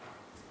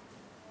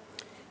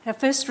Our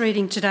first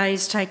reading today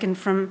is taken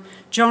from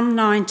John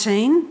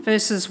 19,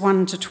 verses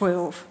 1 to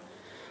 12.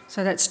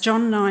 So that's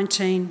John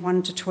 19,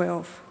 1 to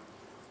 12.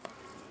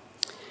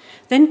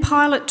 Then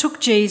Pilate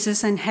took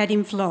Jesus and had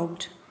him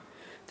flogged.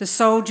 The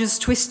soldiers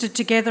twisted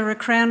together a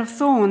crown of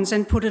thorns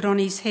and put it on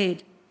his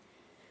head.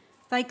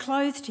 They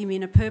clothed him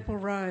in a purple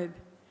robe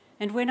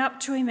and went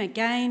up to him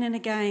again and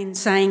again,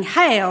 saying,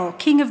 "Hail,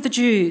 King of the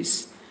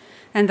Jews!"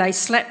 And they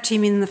slapped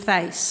him in the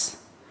face.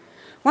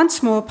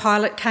 Once more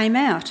Pilate came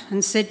out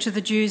and said to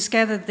the Jews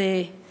gathered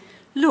there,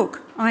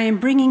 "Look, I am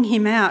bringing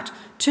him out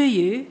to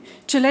you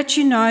to let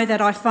you know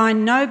that I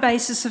find no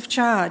basis of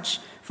charge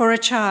for a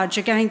charge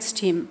against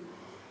him."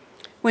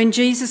 When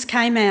Jesus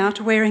came out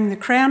wearing the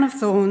crown of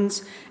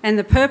thorns and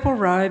the purple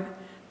robe,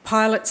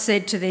 Pilate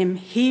said to them,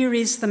 "Here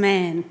is the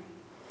man."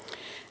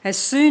 As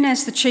soon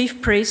as the chief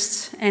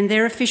priests and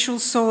their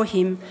officials saw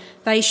him,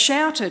 they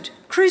shouted,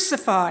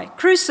 "Crucify,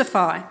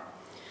 crucify!"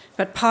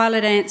 But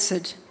Pilate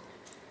answered,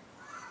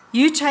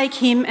 "You take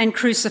him and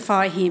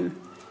crucify him.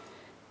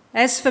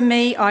 As for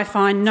me, I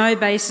find no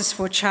basis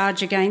for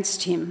charge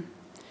against him."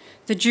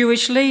 The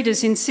Jewish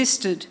leaders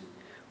insisted,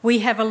 "We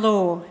have a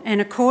law, and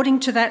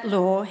according to that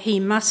law, he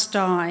must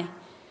die,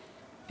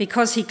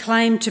 because he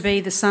claimed to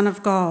be the Son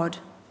of God."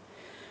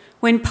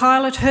 When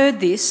Pilate heard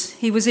this,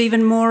 he was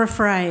even more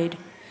afraid,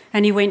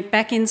 and he went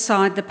back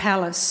inside the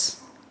palace.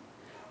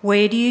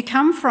 "Where do you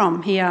come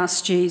from?" he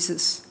asked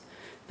Jesus.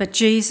 But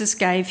Jesus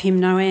gave him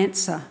no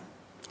answer.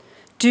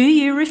 "Do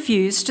you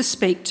refuse to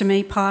speak to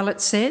me?"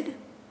 Pilate said.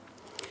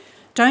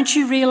 "Don't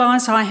you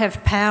realise I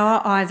have power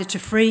either to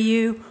free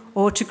you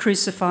or to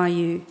crucify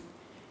you?"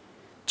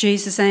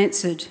 Jesus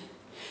answered,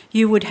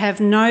 "You would have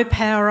no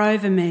power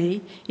over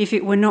me if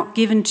it were not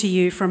given to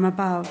you from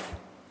above.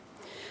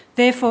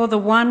 Therefore, the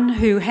one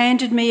who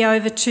handed me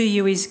over to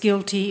you is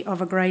guilty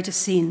of a greater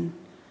sin."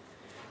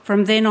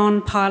 From then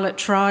on, Pilate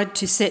tried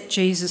to set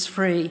Jesus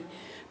free,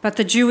 but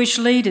the Jewish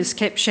leaders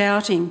kept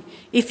shouting,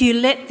 "If you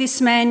let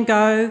this man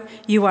go,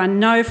 you are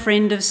no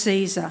friend of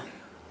Caesar.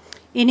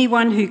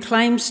 Anyone who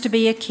claims to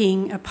be a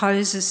king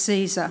opposes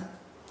Caesar."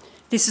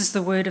 This is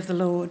the word of the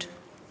Lord.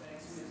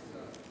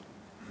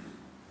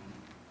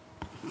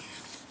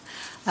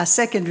 Our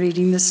second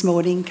reading this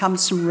morning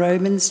comes from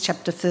Romans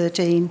chapter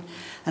 13,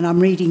 and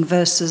I'm reading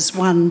verses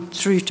 1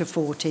 through to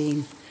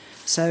 14.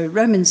 So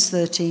Romans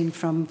 13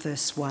 from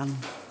verse 1.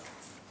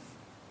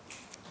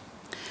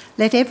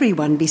 "Let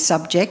everyone be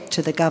subject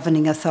to the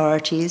governing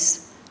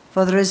authorities,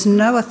 for there is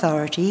no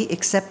authority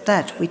except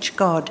that which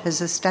God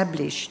has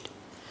established.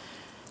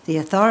 The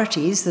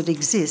authorities that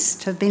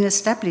exist have been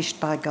established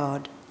by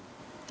God.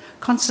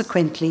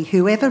 Consequently,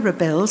 whoever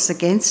rebels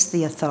against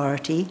the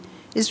authority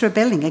is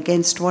rebelling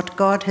against what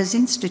God has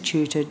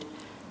instituted,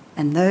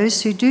 and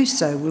those who do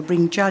so will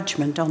bring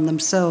judgment on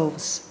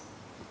themselves.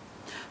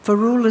 For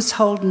rulers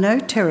hold no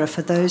terror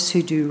for those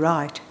who do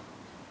right,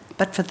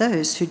 but for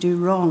those who do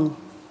wrong.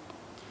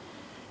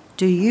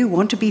 Do you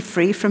want to be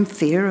free from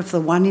fear of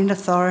the one in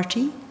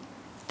authority?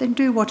 Then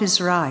do what is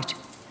right,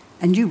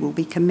 and you will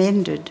be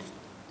commended.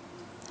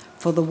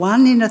 For the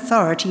one in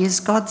authority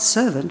is God's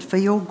servant for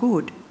your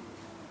good.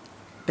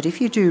 But if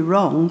you do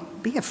wrong,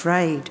 be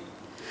afraid,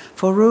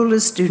 for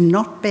rulers do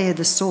not bear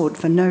the sword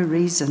for no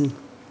reason.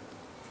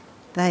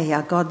 They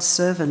are God's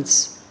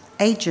servants,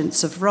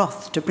 agents of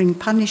wrath to bring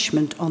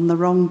punishment on the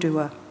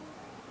wrongdoer.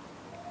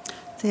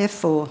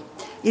 Therefore,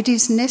 it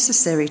is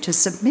necessary to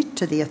submit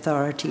to the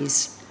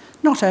authorities,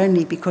 not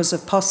only because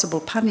of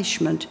possible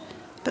punishment,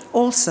 but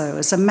also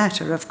as a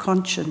matter of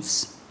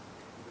conscience.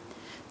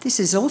 This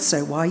is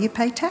also why you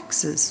pay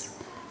taxes,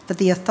 for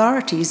the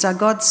authorities are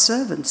God's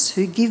servants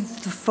who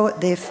give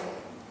their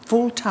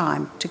full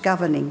time to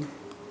governing.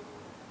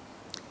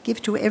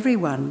 Give to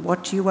everyone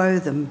what you owe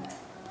them.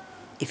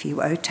 If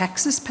you owe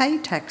taxes, pay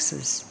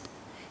taxes.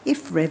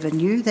 If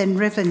revenue, then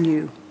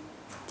revenue.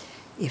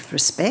 If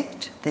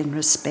respect, then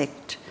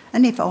respect.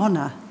 And if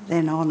honour,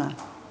 then honour.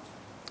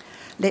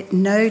 Let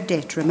no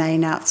debt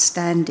remain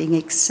outstanding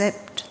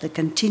except the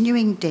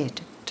continuing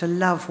debt to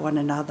love one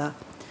another,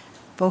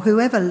 for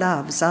whoever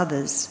loves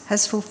others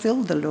has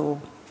fulfilled the law.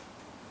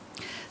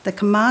 The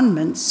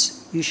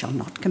commandments, you shall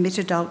not commit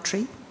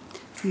adultery,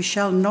 you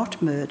shall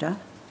not murder,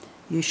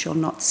 you shall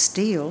not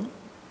steal,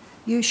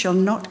 you shall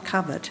not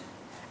covet,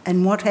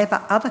 and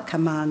whatever other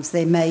commands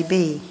there may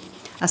be,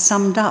 are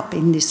summed up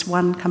in this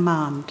one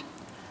command: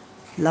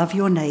 love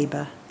your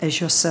neighbour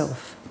as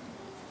yourself.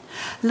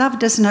 Love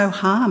does no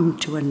harm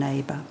to a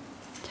neighbour.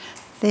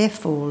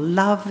 Therefore,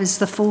 love is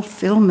the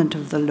fulfilment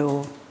of the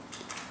law.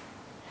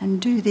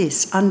 And do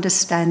this,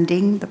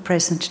 understanding the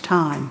present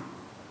time.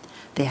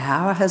 The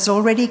hour has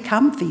already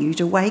come for you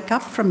to wake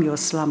up from your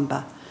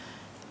slumber,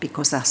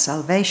 because our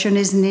salvation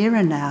is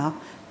nearer now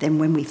than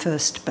when we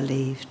first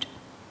believed.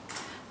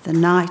 The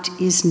night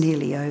is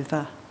nearly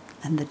over,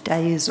 and the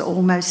day is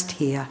almost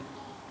here.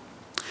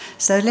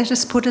 So let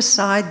us put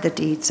aside the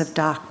deeds of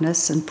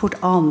darkness and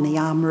put on the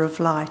armour of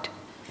light.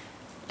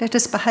 Let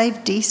us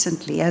behave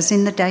decently as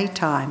in the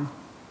daytime,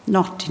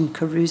 not in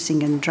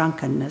carousing and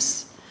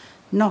drunkenness,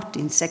 not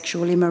in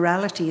sexual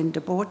immorality and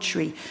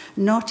debauchery,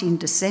 not in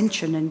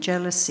dissension and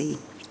jealousy.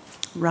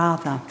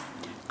 Rather,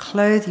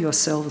 clothe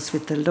yourselves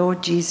with the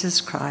Lord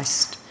Jesus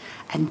Christ,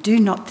 and do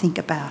not think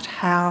about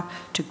how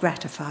to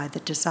gratify the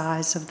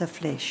desires of the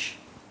flesh.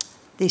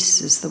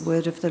 This is the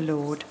word of the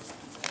Lord.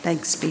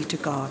 Thanks be to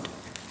God.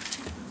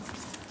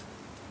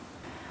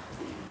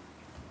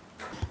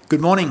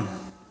 Good morning.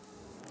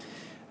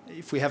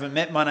 If we haven't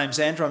met, my name's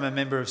Andrew. I'm a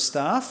member of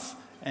staff,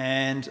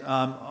 and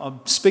I'm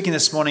speaking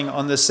this morning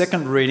on the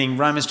second reading,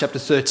 Romans chapter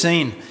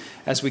 13,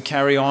 as we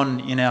carry on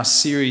in our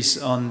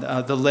series on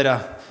the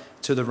letter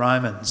to the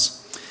Romans.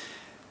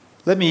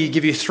 Let me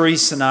give you three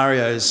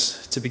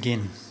scenarios to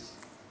begin.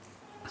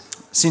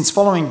 Since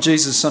following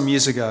Jesus some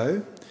years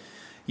ago,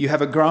 you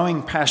have a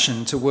growing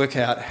passion to work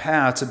out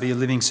how to be a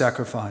living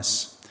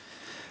sacrifice,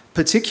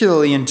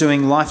 particularly in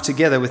doing life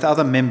together with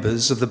other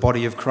members of the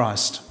body of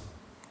Christ.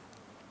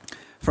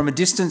 From a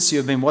distance, you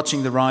have been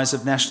watching the rise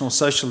of National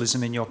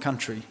Socialism in your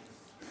country.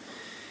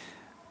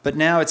 But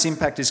now its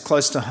impact is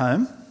close to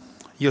home.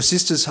 Your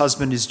sister's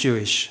husband is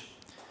Jewish.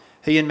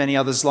 He and many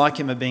others like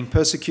him are being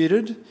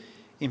persecuted,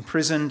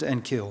 imprisoned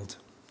and killed.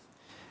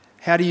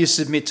 How do you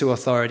submit to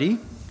authority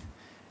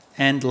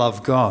and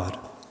love God?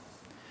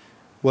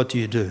 What do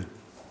you do?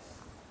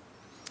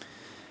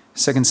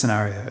 Second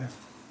scenario.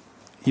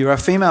 You're a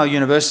female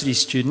university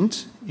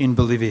student in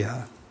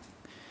Bolivia.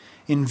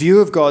 In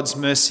view of God's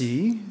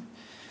mercy,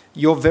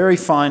 your very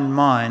fine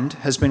mind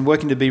has been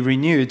working to be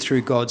renewed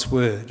through God's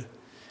word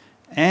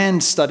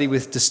and study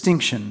with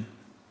distinction.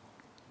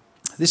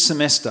 This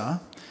semester,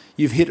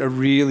 you've hit a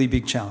really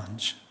big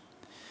challenge.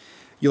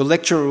 Your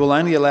lecturer will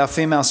only allow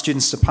female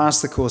students to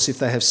pass the course if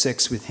they have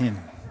sex with him.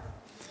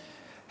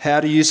 How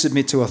do you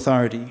submit to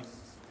authority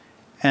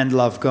and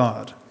love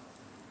God?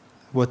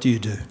 What do you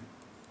do?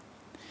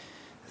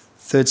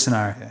 Third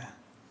scenario.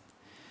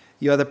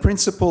 You are the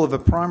principal of a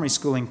primary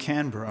school in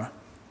Canberra.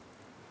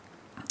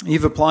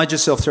 You've applied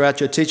yourself throughout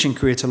your teaching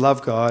career to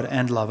love God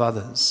and love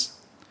others.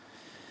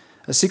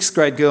 A sixth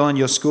grade girl in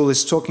your school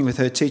is talking with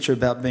her teacher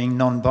about being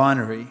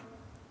non-binary.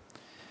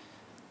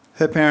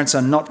 Her parents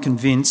are not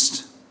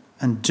convinced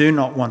and do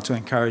not want to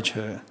encourage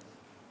her.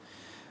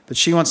 But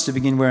she wants to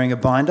begin wearing a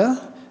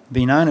binder,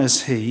 be known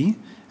as he,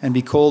 and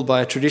be called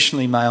by a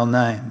traditionally male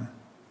name.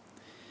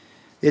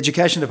 The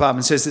Education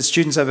Department says that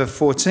students over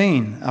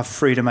 14 are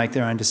free to make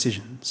their own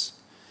decisions.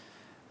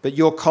 But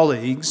your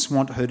colleagues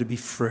want her to be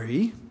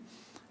free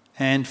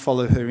and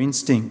follow her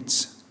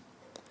instincts.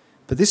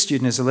 But this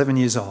student is 11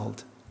 years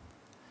old.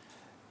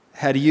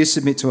 How do you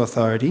submit to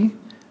authority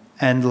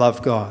and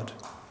love God?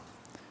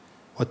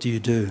 What do you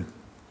do?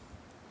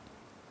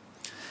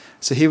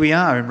 So here we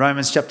are in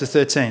Romans chapter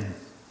 13.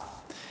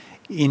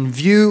 In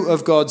view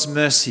of God's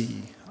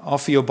mercy,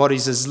 offer your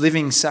bodies as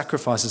living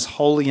sacrifices,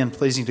 holy and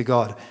pleasing to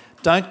God.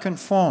 Don't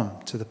conform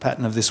to the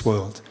pattern of this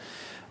world,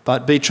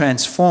 but be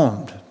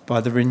transformed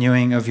by the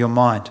renewing of your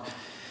mind.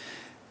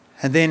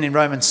 And then in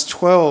Romans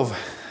 12,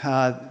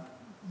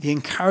 the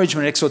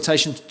encouragement and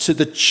exhortation to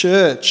the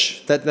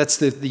church, that's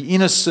the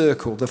inner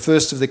circle, the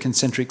first of the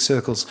concentric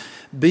circles.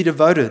 Be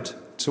devoted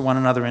to one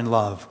another in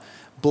love.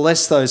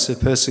 Bless those who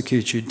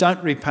persecute you.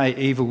 Don't repay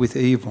evil with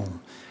evil.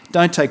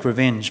 Don't take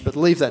revenge, but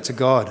leave that to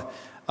God.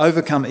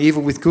 Overcome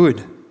evil with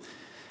good.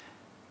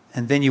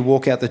 And then you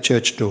walk out the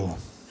church door.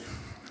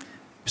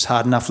 It's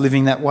hard enough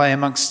living that way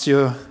amongst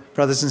your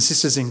brothers and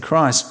sisters in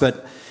Christ,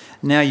 but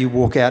now you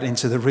walk out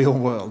into the real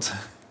world.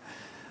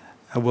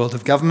 A world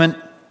of government,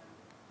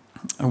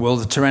 a world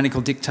of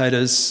tyrannical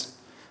dictators,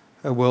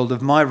 a world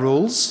of my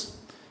rules,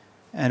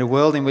 and a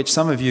world in which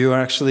some of you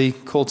are actually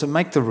called to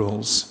make the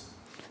rules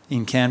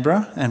in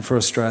Canberra and for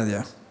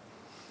Australia.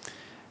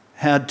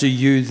 How do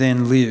you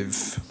then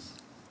live?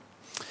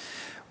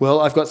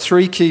 Well, I've got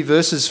three key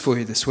verses for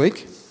you this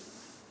week.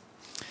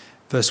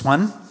 Verse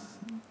 1,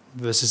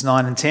 verses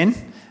 9 and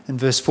 10, and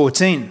verse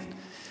 14.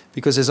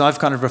 Because as I've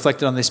kind of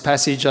reflected on this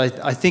passage,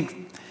 I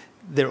think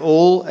they're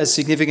all as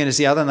significant as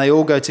the other and they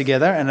all go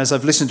together. And as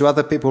I've listened to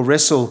other people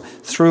wrestle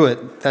through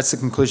it, that's the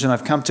conclusion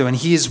I've come to. And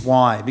here's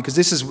why. Because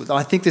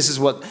I think this is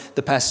what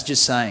the passage is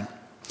saying.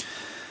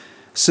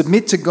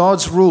 Submit to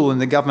God's rule in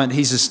the government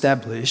he's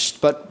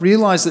established, but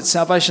realise that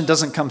salvation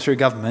doesn't come through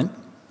government.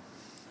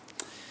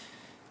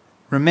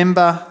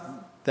 Remember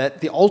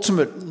that the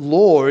ultimate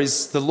law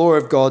is the law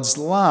of God's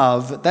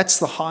love. That's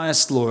the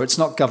highest law. It's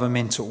not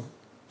governmental.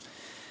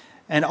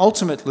 And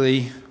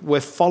ultimately, we're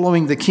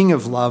following the King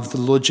of love, the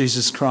Lord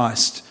Jesus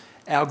Christ.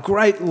 Our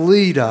great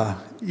leader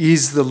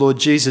is the Lord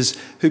Jesus,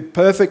 who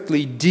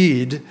perfectly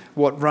did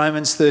what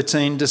Romans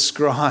 13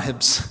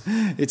 describes.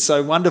 It's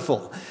so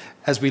wonderful.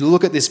 As we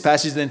look at this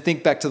passage, then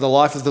think back to the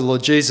life of the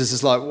Lord Jesus,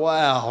 it's like,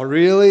 wow,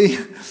 really?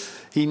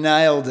 He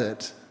nailed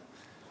it.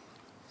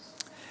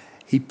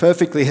 He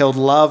perfectly held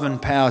love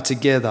and power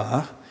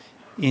together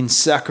in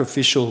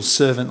sacrificial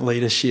servant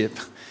leadership.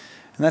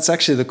 And that's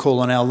actually the call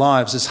on our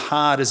lives, as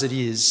hard as it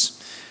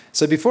is.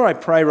 So before I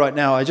pray right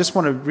now, I just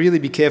want to really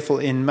be careful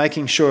in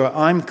making sure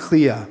I'm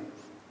clear.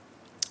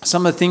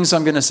 Some of the things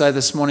I'm going to say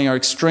this morning are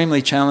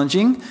extremely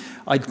challenging.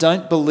 I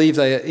don't believe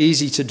they are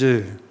easy to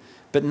do.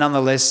 But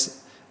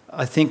nonetheless,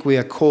 I think we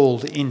are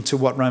called into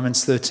what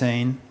Romans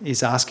 13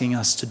 is asking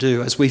us to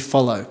do as we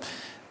follow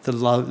the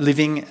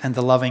living and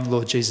the loving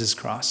Lord Jesus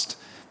Christ.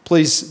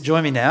 Please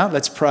join me now.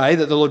 Let's pray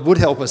that the Lord would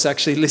help us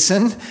actually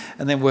listen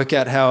and then work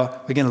out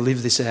how we're going to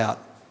live this out.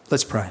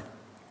 Let's pray.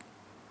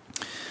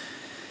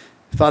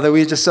 Father,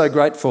 we are just so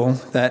grateful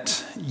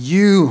that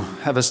you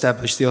have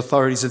established the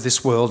authorities of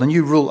this world and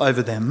you rule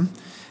over them.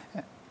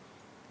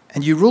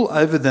 And you rule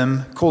over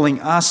them, calling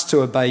us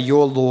to obey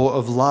your law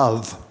of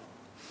love.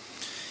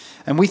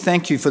 And we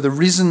thank you for the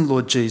risen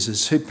Lord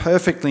Jesus, who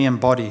perfectly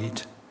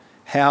embodied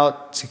how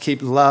to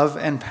keep love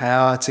and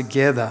power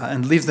together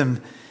and live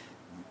them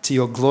to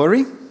your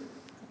glory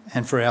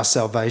and for our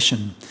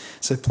salvation.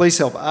 So please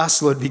help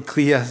us, Lord, be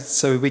clear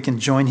so we can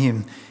join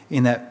him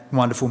in that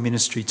wonderful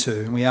ministry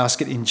too. And we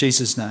ask it in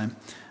Jesus' name.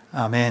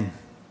 Amen.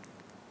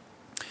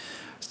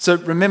 So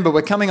remember,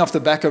 we're coming off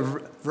the back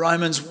of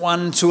Romans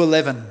 1 to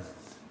 11.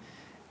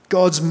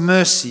 God's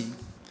mercy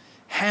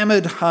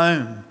hammered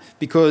home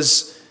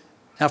because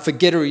our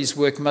forgetteries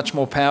work much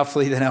more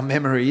powerfully than our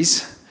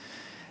memories.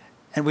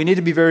 And we need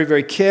to be very,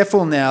 very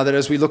careful now that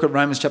as we look at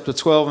Romans chapter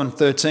 12 and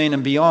 13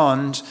 and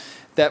beyond,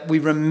 that we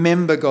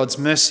remember God's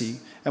mercy.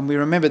 And we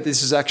remember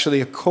this is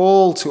actually a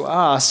call to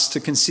us to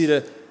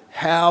consider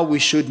how we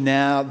should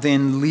now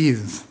then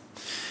live.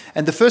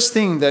 And the first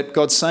thing that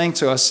God's saying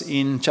to us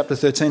in chapter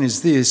 13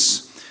 is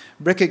this: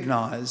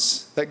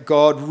 recognize that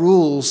God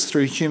rules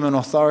through human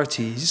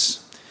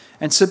authorities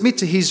and submit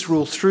to his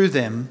rule through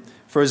them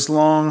for as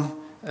long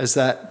as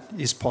that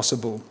is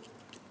possible.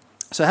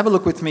 So have a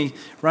look with me,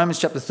 Romans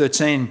chapter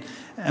 13,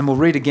 and we'll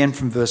read again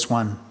from verse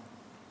 1.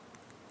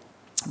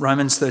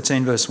 Romans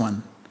 13, verse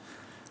 1.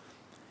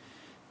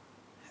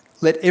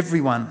 Let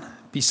everyone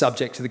be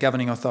subject to the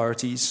governing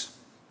authorities,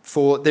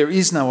 for there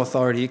is no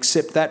authority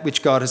except that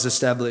which God has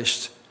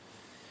established.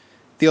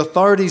 The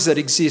authorities that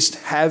exist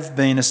have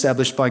been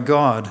established by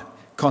God.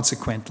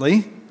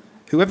 Consequently,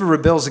 whoever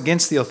rebels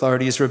against the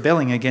authority is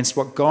rebelling against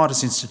what God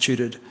has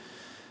instituted,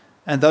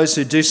 and those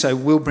who do so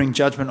will bring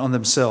judgment on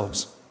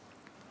themselves.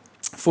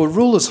 For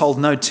rulers hold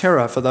no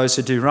terror for those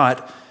who do right,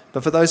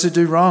 but for those who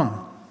do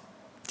wrong.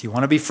 Do you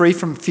want to be free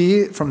from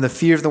the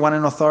fear of the one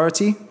in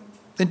authority?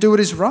 Then do what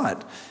is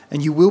right,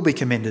 and you will be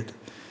commended.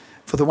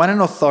 For the one in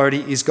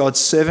authority is God's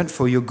servant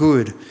for your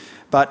good.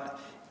 But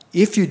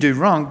if you do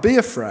wrong, be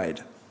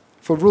afraid.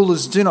 For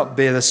rulers do not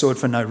bear the sword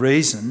for no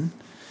reason.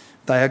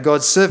 They are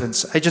God's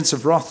servants, agents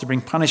of wrath to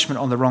bring punishment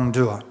on the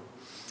wrongdoer.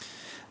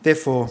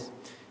 Therefore,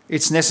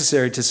 it's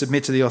necessary to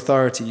submit to the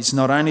authorities,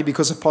 not only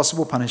because of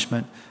possible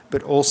punishment,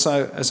 but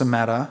also as a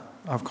matter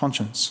of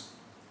conscience.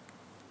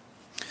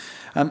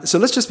 So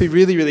let's just be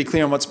really, really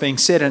clear on what's being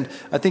said, and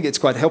I think it's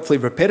quite helpfully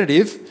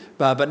repetitive,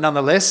 but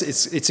nonetheless,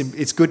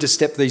 it's good to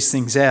step these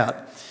things out.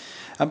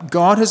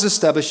 God has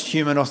established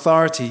human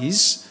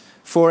authorities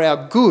for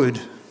our good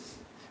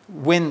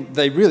when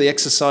they really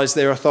exercise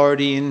their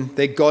authority in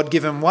their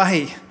God-given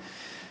way.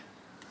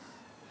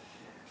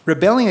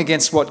 Rebelling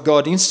against what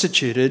God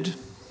instituted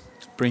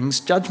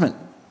brings judgment.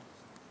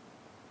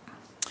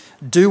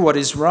 Do what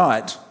is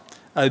right,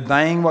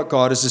 obeying what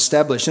God has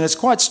established. And it's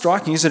quite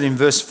striking, isn't it, in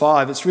verse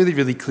 5? It's really,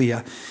 really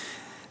clear.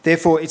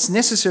 Therefore, it's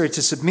necessary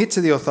to submit to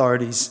the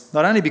authorities,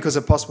 not only because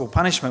of possible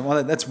punishment,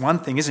 well, that's one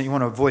thing, isn't it? You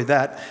want to avoid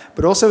that,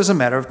 but also as a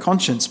matter of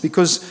conscience,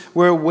 because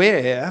we're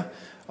aware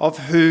of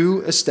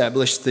who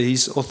established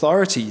these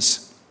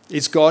authorities.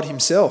 It's God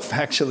himself,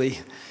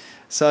 actually.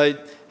 So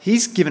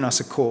he's given us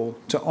a call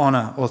to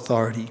honour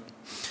authority.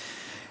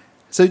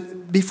 So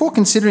before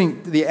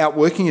considering the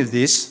outworking of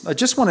this, I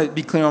just want to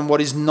be clear on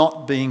what is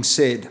not being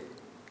said.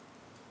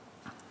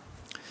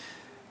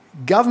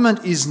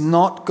 Government is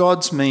not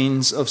God's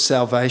means of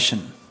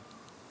salvation.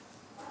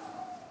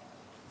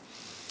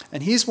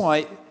 And here's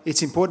why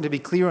it's important to be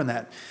clear on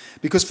that.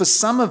 Because for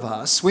some of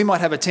us, we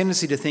might have a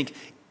tendency to think,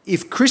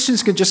 if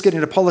Christians could just get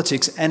into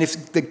politics and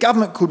if the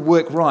government could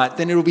work right,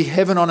 then it'll be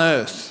heaven on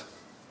earth.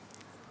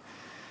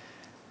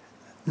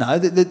 No,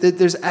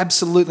 there's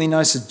absolutely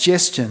no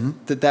suggestion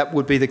that that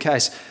would be the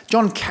case.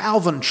 John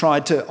Calvin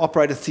tried to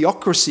operate a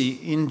theocracy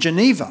in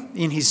Geneva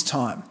in his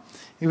time.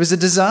 It was a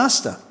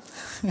disaster.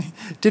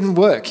 It didn't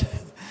work.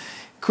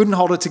 Couldn't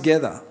hold it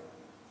together.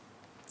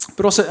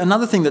 But also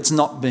another thing that's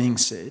not being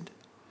said,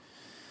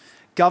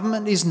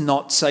 government is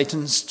not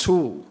Satan's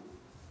tool.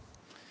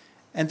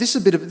 And this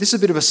is a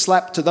bit of a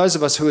slap to those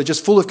of us who are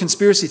just full of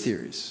conspiracy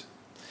theories.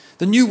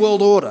 The New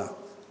World Order.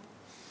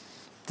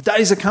 The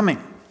days are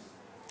coming.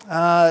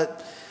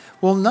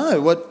 Well,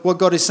 no, what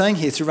God is saying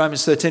here through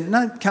Romans 13,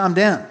 no, calm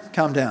down.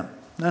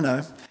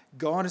 No.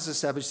 God has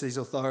established these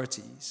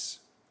authorities.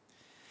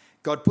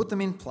 God put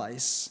them in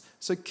place,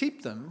 so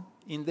keep them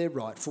in their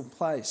rightful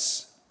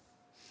place.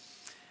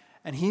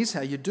 And here's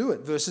how you do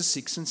it, verses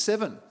 6 and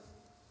 7.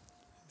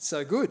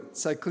 So good,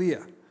 so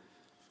clear.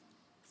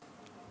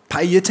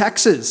 Pay your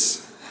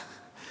taxes.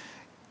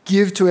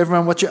 Give to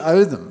everyone what you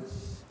owe them.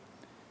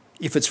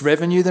 If it's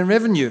revenue, then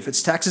revenue. If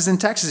it's taxes, then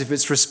taxes. If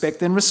it's respect,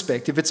 then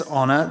respect. If it's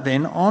honour,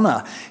 then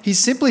honour. He's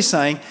simply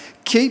saying,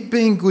 keep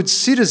being good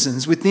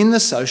citizens within the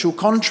social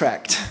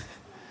contract.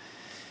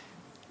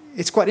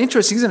 It's quite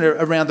interesting, isn't it?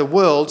 Around the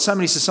world, so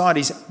many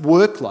societies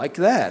work like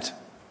that.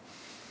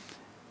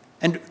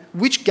 And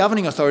which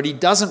governing authority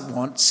doesn't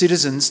want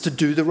citizens to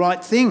do the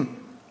right thing?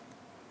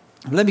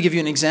 Let me give you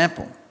an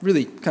example.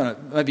 Really kind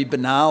of maybe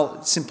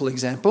banal, simple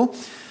example.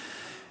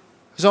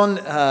 I was on,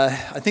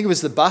 I think it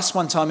was the bus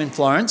one time in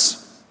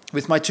Florence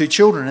with my two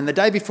children. And the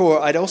day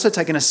before, I'd also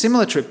taken a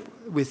similar trip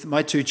with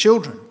my two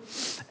children.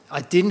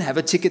 I didn't have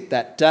a ticket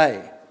that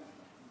day.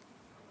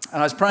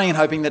 And I was praying and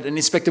hoping that an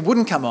inspector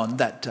wouldn't come on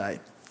that day.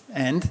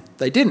 And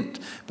they didn't.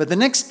 But the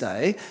next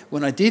day,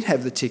 when I did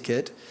have the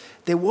ticket,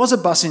 there was a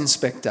bus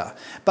inspector.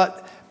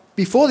 But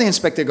before the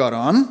inspector got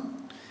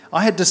on,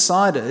 I had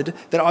decided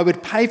that I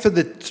would pay for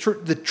the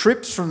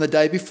trips from the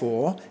day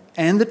before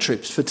and the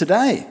trips for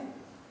today.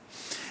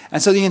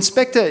 And so the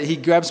inspector, he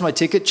grabs my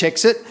ticket,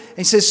 checks it, and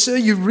he says, "Sir,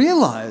 you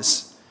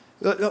realise,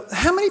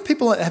 how many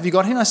people have you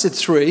got here?" And I said,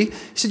 3. He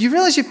said, "You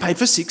realise you've paid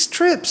for 6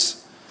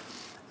 trips?"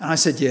 And I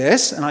said,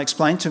 "Yes." And I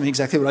explained to him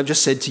exactly what I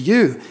just said to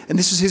you. And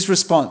this was his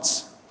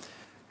response.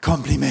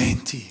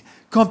 "Complimenti,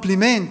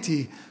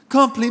 complimenti,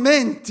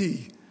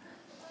 complimenti."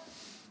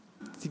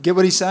 You get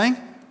what he's saying?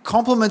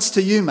 Compliments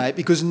to you, mate,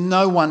 because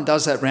no one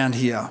does that round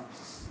here.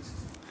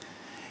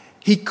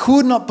 He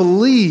could not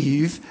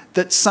believe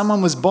that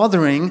someone was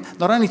bothering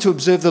not only to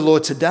observe the law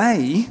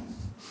today,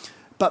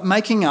 but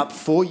making up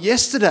for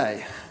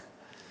yesterday.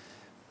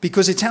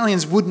 Because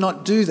Italians would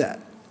not do that.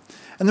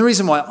 And the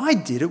reason why I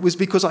did it was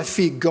because I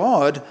fear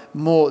God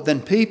more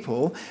than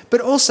people,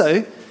 but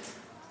also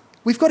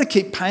we've got to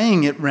keep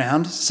paying it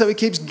round so it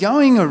keeps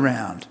going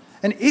around.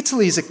 And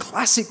Italy is a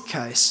classic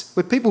case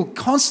where people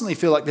constantly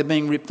feel like they're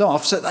being ripped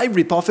off, so they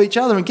rip off each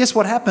other. And guess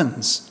what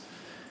happens?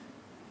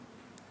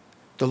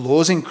 The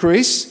laws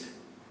increase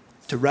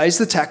to raise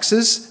the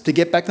taxes to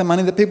get back the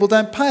money that people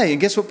don't pay. And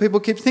guess what people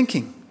keep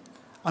thinking?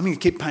 I'm going to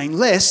keep paying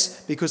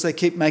less because they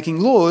keep making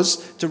laws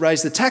to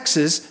raise the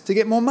taxes to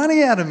get more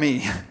money out of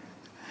me.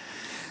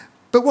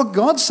 But what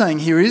God's saying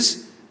here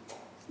is,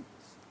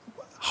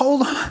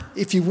 hold on,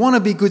 if you want to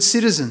be good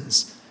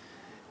citizens,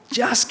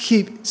 just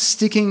keep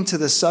sticking to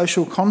the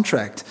social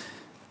contract.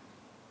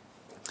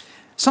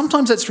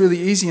 Sometimes that's really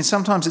easy and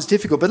sometimes it's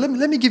difficult, but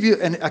let me give you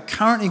a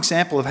current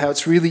example of how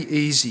it's really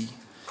easy,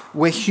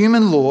 where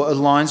human law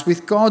aligns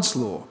with God's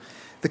law.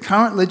 The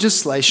current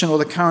legislation or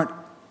the current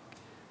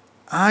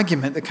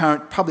argument, the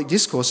current public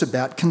discourse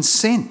about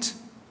consent.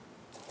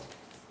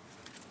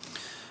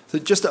 So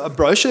just a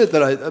brochure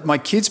that my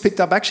kids picked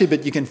up actually,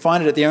 but you can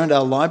find it at the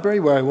Arundel Library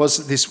where I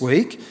was this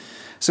week.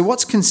 So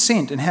what's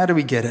consent and how do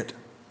we get it?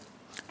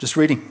 Just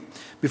reading.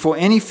 Before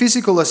any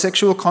physical or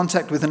sexual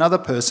contact with another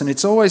person,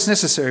 it's always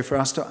necessary for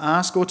us to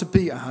ask or to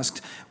be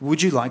asked,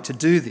 would you like to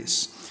do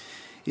this?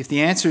 If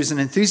the answer is an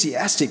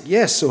enthusiastic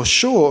yes or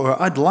sure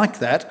or I'd like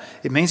that,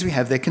 it means we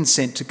have their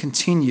consent to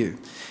continue.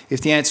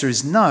 If the answer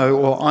is no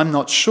or I'm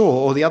not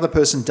sure or the other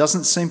person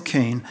doesn't seem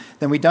keen,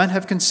 then we don't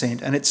have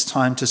consent and it's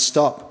time to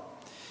stop.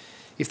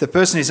 If the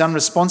person is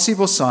unresponsive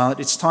or silent,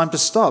 it's time to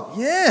stop.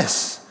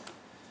 Yes.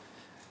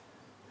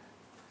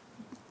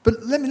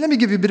 But let me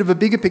give you a bit of a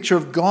bigger picture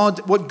of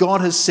God, what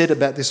God has said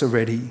about this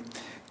already.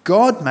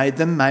 God made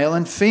them male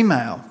and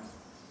female.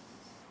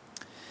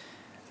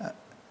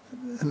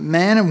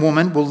 Man and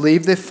woman will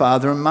leave their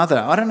father and mother.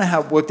 I don't know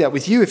how it worked out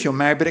with you if you're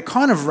married, but it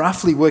kind of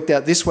roughly worked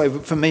out this way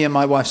for me and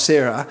my wife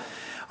Sarah.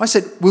 I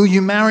said, will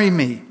you marry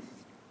me?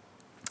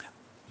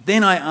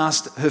 Then I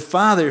asked her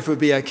father if it would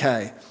be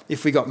okay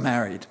if we got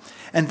married.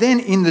 And then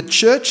in the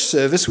church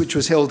service, which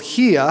was held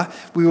here,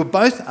 we were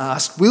both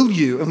asked, will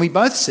you? And we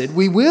both said,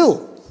 we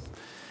will.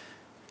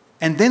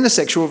 And then the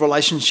sexual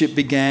relationship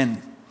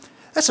began.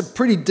 That's a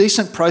pretty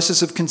decent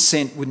process of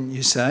consent, wouldn't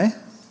you say?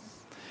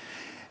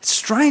 It's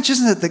strange,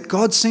 isn't it, that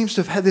God seems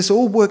to have had this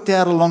all worked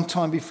out a long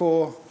time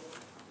before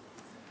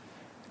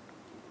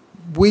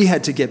we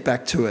had to get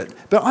back to it.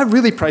 But I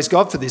really praise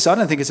God for this. I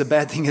don't think it's a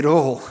bad thing at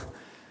all.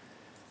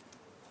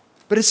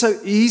 But it's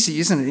so easy,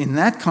 isn't it, in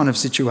that kind of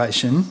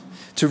situation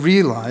to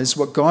realise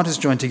what God has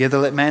joined together,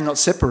 let man not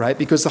separate,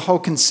 because the whole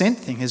consent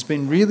thing has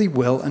been really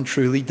well and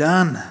truly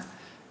done.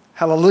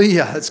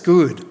 Hallelujah, that's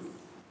good.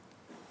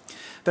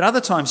 But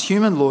other times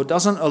human law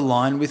doesn't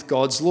align with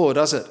God's law,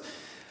 does it?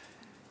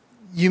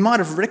 You might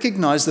have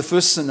recognised the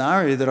first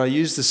scenario that I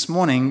used this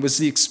morning was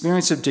the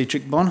experience of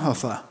Dietrich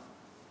Bonhoeffer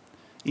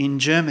in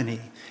Germany.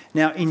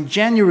 Now, in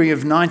January of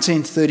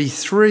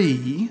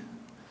 1933,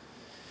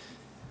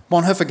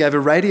 Bonhoeffer gave a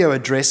radio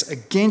address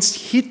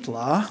against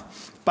Hitler,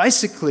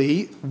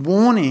 basically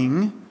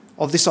warning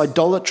of this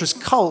idolatrous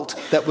cult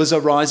that was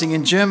arising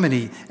in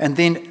Germany. And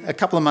then a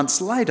couple of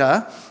months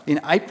later, in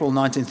April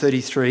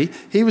 1933,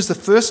 he was the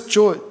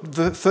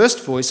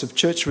first voice of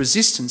church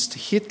resistance to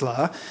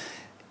Hitler,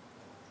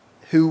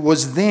 who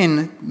was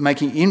then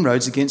making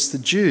inroads against the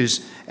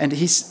Jews. And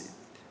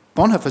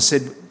Bonhoeffer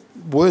said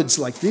words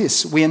like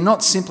this: we are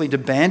not simply to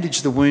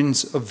bandage the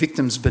wounds of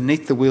victims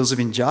beneath the wheels of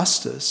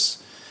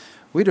injustice.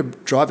 We're to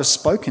drive a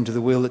spoke into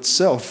the wheel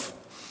itself.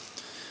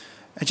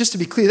 And just to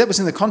be clear, that was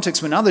in the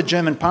context when other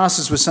German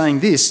pastors were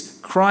saying this: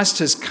 Christ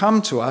has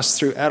come to us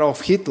through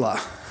Adolf Hitler.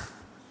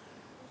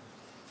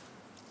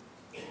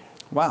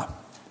 Wow.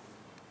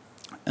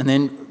 And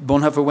then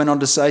Bonhoeffer went on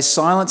to say,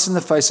 silence in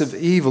the face of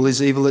evil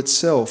is evil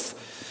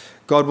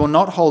itself. God will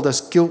not hold us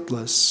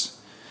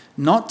guiltless.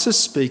 Not to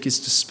speak is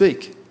to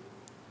speak.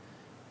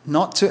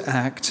 Not to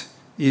act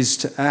is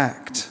to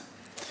act.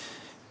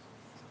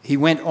 He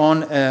went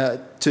on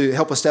to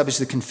help establish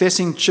the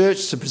Confessing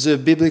Church to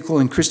preserve biblical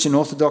and Christian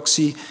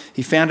orthodoxy.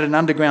 He founded an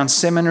underground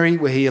seminary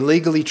where he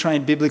illegally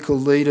trained biblical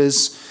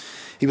leaders.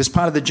 He was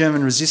part of the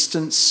German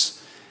resistance.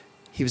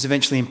 He was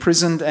eventually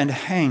imprisoned and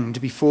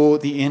hanged before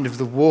the end of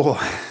the war.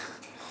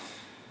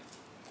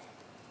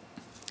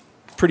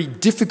 Pretty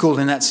difficult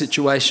in that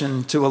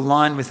situation to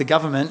align with the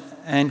government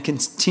and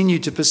continue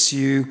to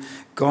pursue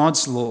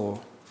God's law.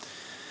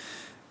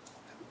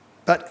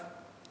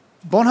 But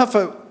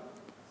Bonhoeffer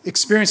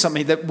experienced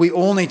something that we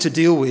all need to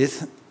deal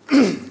with,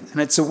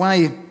 and it's a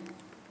way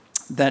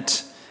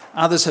that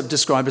others have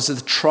described as the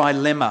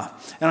trilemma.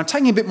 And I'm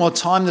taking a bit more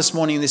time this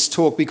morning in this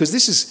talk because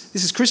this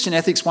is Christian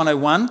Ethics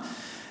 101,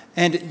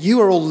 and you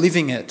are all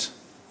living it.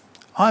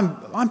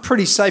 I'm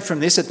pretty safe from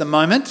this at the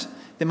moment.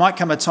 There might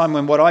come a time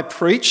when what I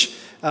preach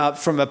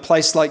from a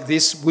place like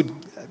this would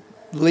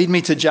lead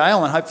me to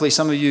jail, and hopefully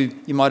some of you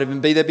might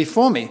even be there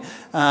before me.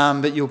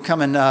 But you'll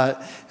come and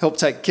help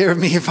take care of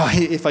me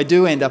if I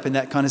do end up in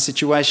that kind of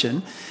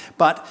situation.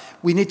 But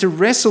we need to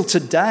wrestle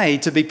today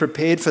to be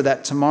prepared for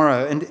that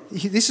tomorrow. And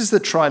this is the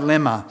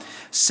trilemma.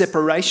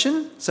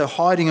 Separation, so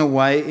hiding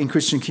away in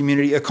Christian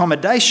community.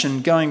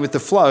 Accommodation, going with the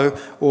flow,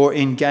 or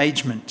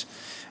engagement.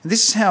 And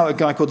this is how a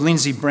guy called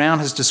Lindsey Brown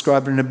has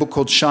described it in a book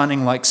called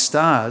Shining Like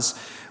Stars,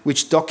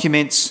 which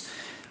documents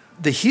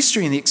the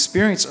history and the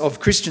experience of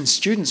Christian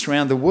students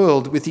around the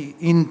world with the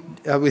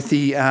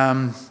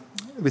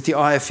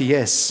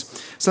IFES.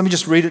 So let me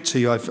just read it to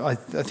you. I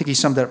think he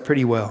summed that up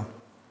pretty well.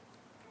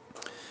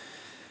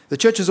 The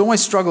church has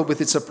always struggled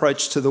with its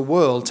approach to the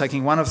world,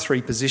 taking one of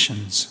three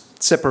positions: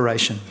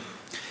 separation.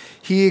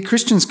 Here,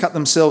 Christians cut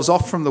themselves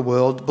off from the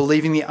world,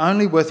 believing the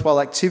only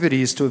worthwhile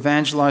activity is to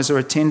evangelise or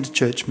attend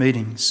church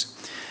meetings.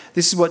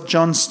 This is what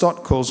John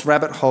Stott calls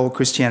rabbit hole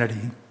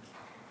Christianity.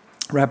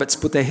 Rabbits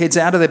put their heads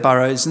out of their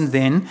burrows, and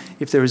then,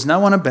 if there is no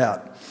one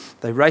about,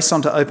 they race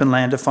onto open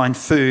land to find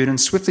food and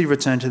swiftly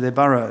return to their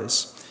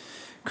burrows.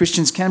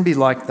 Christians can be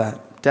like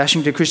that,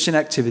 dashing to Christian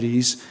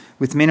activities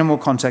with minimal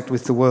contact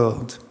with the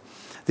world.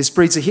 This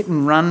breeds a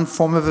hit-and-run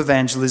form of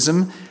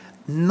evangelism,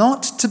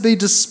 not to be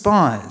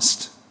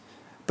despised,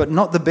 but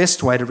not the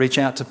best way to reach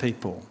out to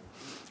people.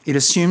 It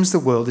assumes the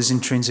world is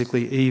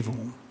intrinsically evil.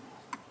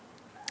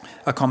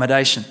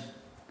 Accommodation.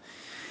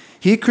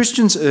 Here,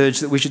 Christians urge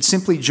that we should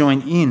simply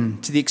join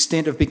in to the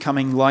extent of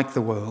becoming like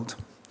the world.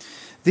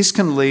 This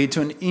can lead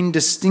to an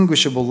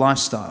indistinguishable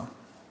lifestyle.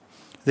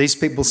 These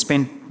people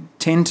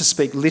tend to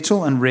speak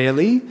little and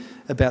rarely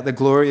about the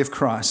glory of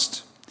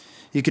Christ.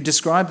 You could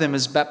describe them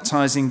as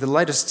baptising the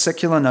latest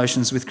secular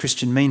notions with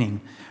Christian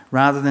meaning,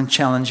 rather than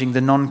challenging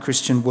the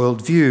non-Christian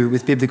worldview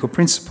with biblical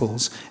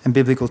principles and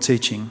biblical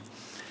teaching.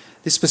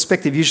 This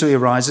perspective usually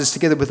arises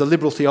together with a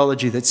liberal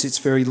theology that sits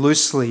very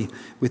loosely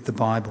with the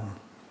Bible.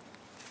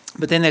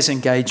 But then there's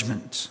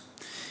engagement.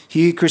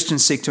 Here,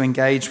 Christians seek to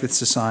engage with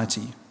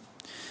society.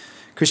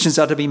 Christians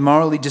are to be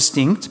morally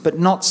distinct, but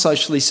not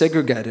socially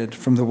segregated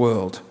from the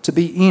world, to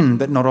be in,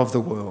 but not of the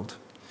world.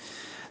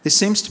 This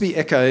seems to be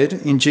echoed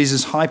in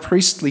Jesus' high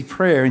priestly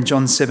prayer in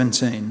John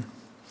 17.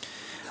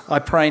 I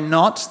pray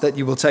not that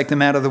you will take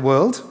them out of the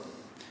world.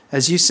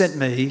 As you sent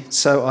me,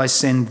 so I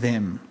send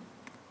them.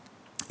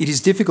 It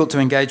is difficult to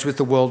engage with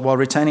the world while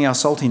retaining our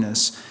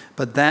saltiness,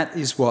 but that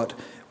is what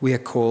we are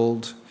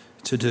called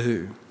to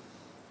do.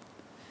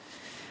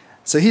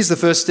 So here's the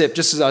first step,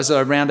 just as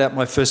I round out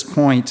my first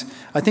point.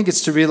 I think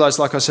it's to realise,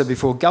 like I said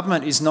before,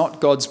 government is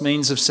not God's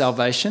means of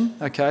salvation,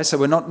 okay? So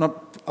we're not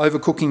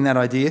overcooking that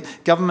idea.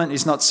 Government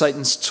is not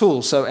Satan's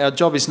tool, so our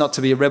job is not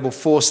to be a rebel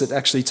force that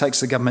actually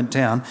takes the government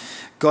down.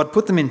 God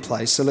put them in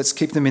place, so let's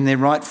keep them in their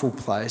rightful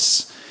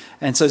place.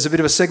 And so it's a bit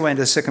of a segue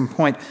into the second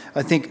point.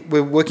 I think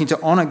we're working to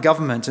honour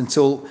government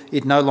until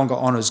it no longer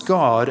honours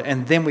God,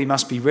 and then we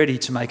must be ready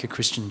to make a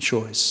Christian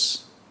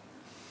choice,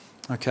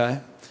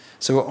 okay?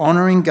 So we're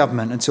honouring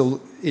government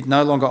until it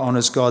no longer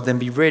honours God, then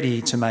be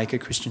ready to make a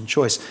Christian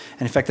choice.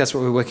 And in fact, that's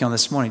what we're working on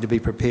this morning, to be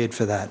prepared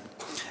for that.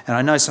 And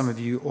I know some of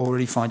you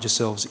already find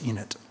yourselves in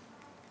it.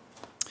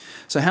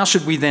 So how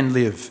should we then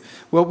live?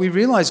 Well, we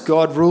realise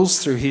God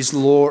rules through his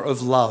law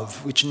of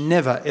love, which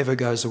never, ever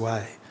goes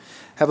away.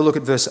 Have a look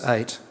at verse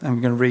 8, and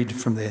we're going to read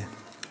from there.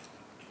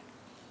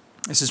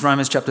 This is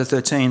Romans chapter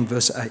 13,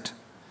 verse 8. And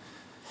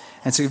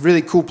it's a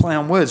really cool play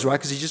on words, right?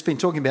 Because he's just been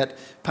talking about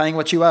paying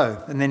what you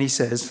owe. And then he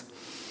says,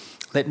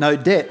 let no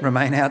debt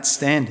remain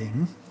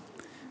outstanding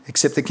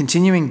except the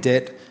continuing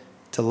debt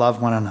to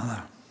love one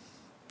another.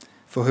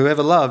 For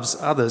whoever loves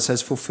others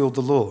has fulfilled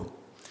the law.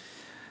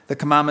 The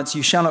commandments,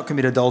 you shall not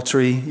commit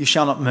adultery, you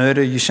shall not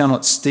murder, you shall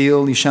not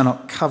steal, you shall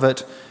not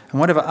covet, and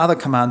whatever other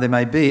command there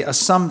may be, are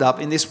summed up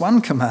in this one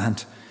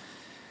command: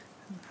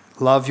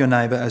 love your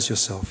neighbour as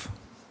yourself.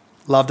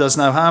 Love does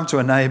no harm to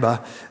a neighbour,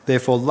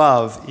 therefore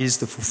love is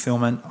the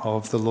fulfilment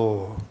of the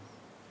law.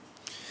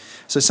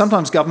 So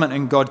sometimes government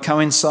and God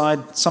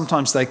coincide,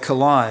 sometimes they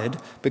collide,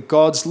 but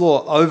God's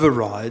law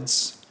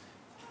overrides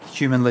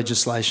human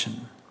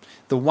legislation.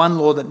 The one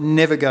law that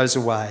never goes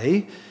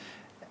away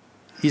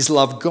is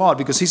love God,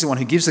 because he's the one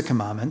who gives the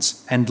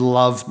commandments, and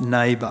love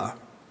neighbour.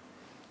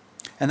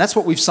 And that's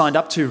what we've signed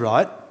up to,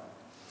 right?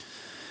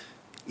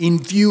 In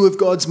view of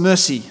God's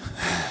mercy.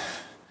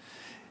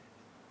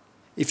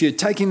 If you're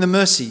taking the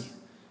mercy,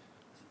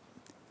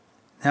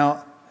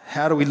 now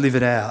how do we live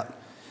it out?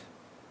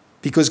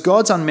 Because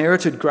God's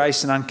unmerited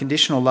grace and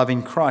unconditional love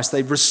in Christ,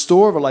 they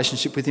restore a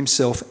relationship with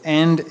himself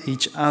and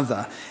each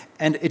other.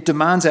 And it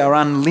demands our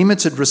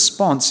unlimited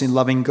response in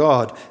loving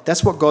God.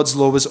 That's what God's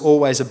law was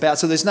always about.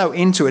 So there's no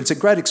end to it. It's a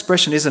great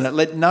expression, isn't it?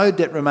 Let no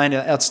debt remain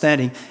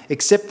outstanding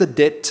except the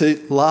debt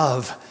to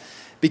love.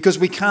 Because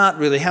we can't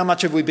really. How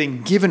much have we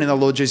been given in the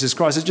Lord Jesus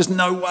Christ? There's just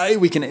no way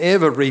we can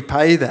ever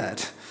repay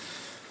that.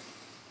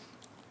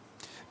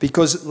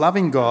 Because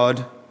loving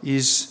God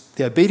is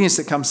the obedience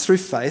that comes through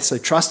faith, so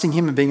trusting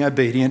him and being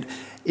obedient.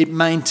 It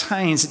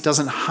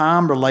doesn't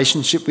harm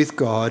relationship with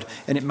God,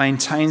 and it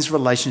maintains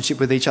relationship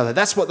with each other.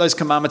 That's what those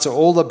commandments are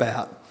all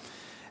about.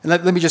 And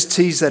let me just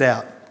tease that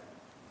out.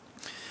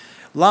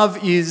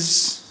 Love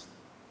is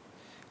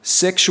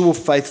sexual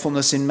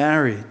faithfulness in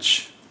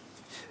marriage.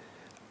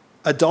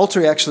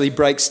 Adultery actually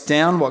breaks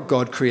down what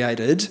God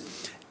created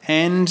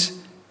and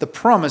the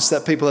promise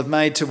that people have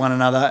made to one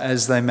another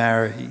as they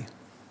marry.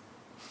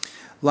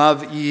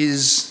 Love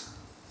is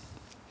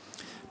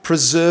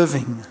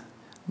preserving,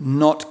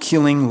 not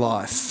killing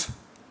life.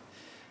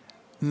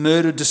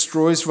 Murder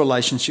destroys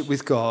relationship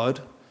with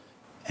God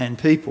and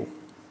people.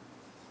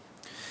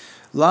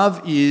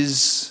 Love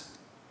is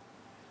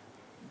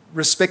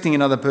respecting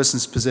another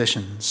person's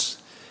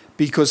possessions,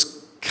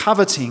 because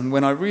coveting,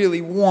 when I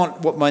really want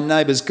what my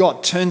neighbour's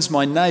got, turns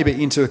my neighbour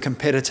into a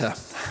competitor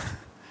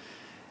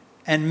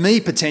and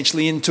me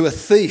potentially into a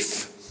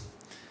thief.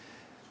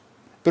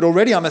 But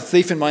already I'm a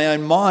thief in my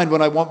own mind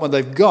when I want what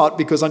they've got,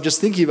 because I'm just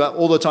thinking about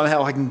all the time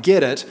how I can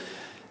get it,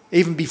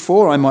 even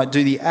before I might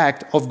do the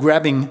act of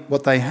grabbing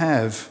what they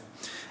have.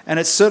 And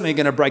it's certainly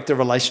going to break the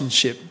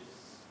relationship.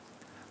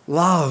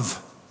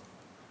 Love.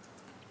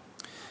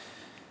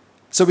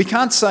 So we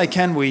can't say,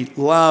 can we,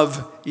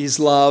 love is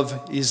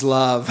love is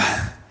love.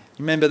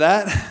 Remember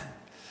that?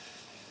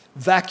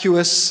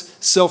 Vacuous,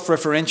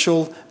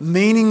 self-referential,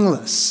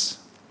 meaningless.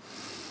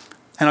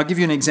 And I'll give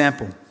you an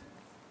example.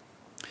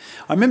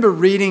 I remember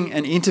reading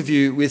an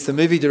interview with the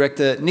movie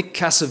director Nick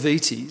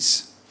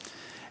Cassavetes,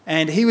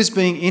 and he was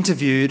being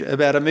interviewed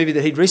about a movie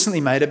that he'd recently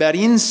made about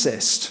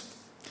incest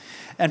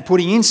and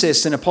putting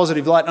incest in a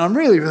positive light. And I'm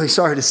really, really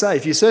sorry to say,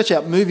 if you search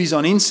out movies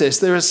on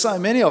incest, there are so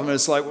many of them.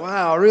 It's like,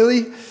 wow,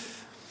 really?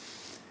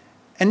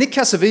 And Nick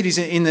Cassavetes,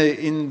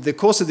 in the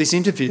course of this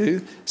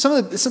interview,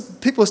 some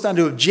people are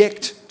starting to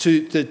object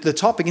to the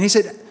topic, and he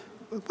said,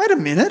 wait a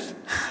minute.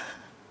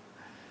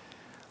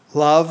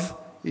 Love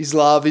is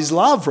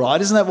love, right?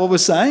 Isn't that what we're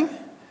saying?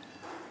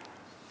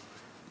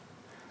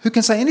 Who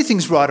can say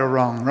anything's right or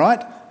wrong,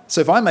 right?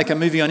 So if I make a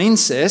movie on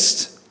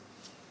incest,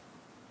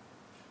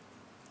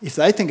 if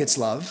they think it's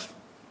love,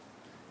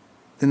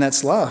 then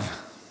that's love.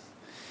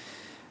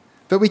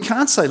 But we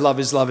can't say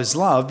love is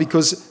love,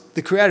 because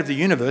the creator of the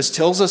universe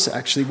tells us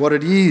actually what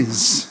it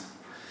is.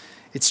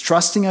 It's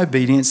trusting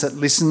obedience that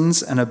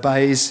listens and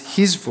obeys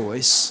his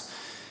voice,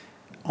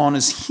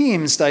 honours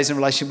him, stays in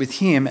relationship with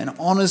him, and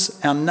honours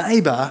our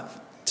neighbour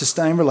to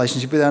stay in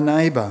relationship with our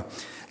neighbour.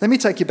 Let me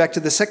take you back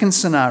to the second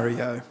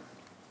scenario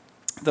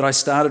that I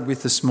started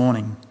with this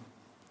morning.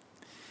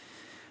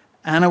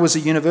 Anna was a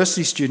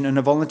university student and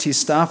a volunteer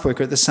staff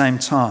worker at the same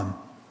time.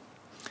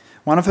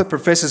 One of her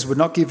professors would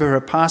not give her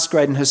a pass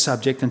grade in her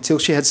subject until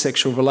she had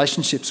sexual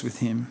relationships with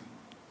him.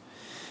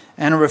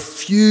 Anna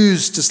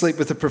refused to sleep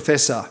with the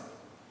professor,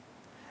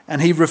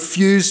 and he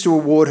refused to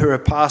award her a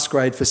pass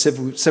grade for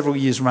several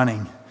years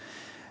running.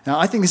 Now,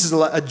 I think this is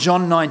a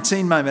John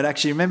 19 moment,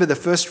 actually. Remember the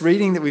first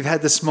reading that we've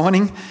had this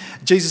morning?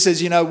 Jesus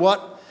says, you know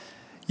what?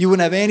 You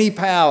wouldn't have any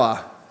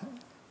power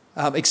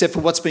except for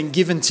what's been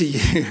given to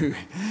you.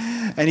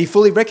 And he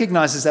fully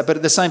recognises that, but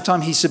at the same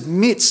time he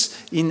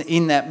submits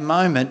in that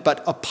moment,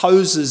 but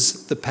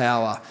opposes the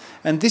power.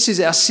 And this is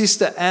our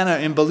sister Anna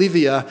in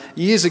Bolivia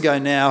years ago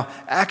now,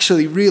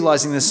 actually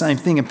realising the same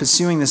thing and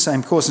pursuing the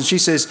same course. And she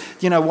says,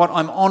 you know what,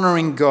 I'm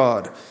honouring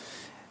God.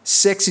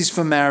 Sex is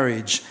for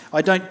marriage.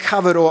 I don't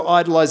covet or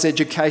idolise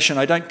education.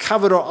 I don't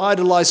covet or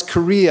idolise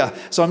career.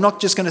 So I'm not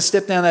just going to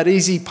step down that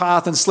easy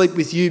path and sleep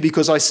with you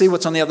because I see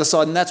what's on the other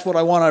side and that's what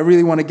I want. I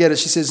really want to get it.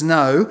 She says,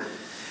 no,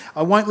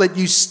 I won't let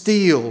you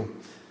steal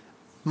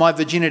my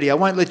virginity. I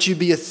won't let you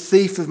be a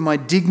thief of my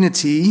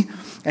dignity,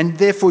 and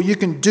therefore you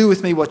can do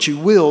with me what you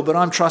will, but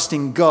I'm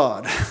trusting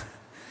God.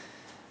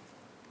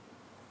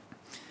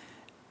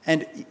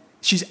 And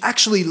she's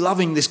actually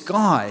loving this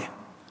guy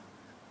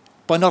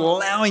by not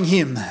allowing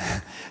him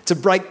to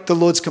break the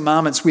Lord's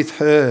commandments with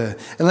her.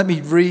 And let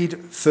me read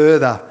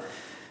further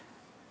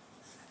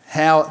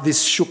how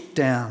this shook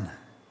down.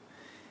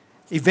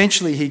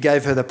 Eventually he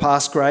gave her the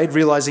pass grade,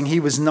 realising he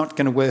was not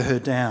going to wear her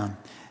down.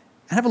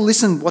 And have a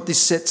listen what this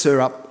sets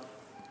her up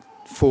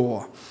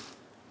for.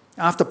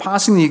 After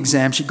passing the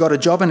exam, she got a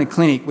job in a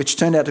clinic which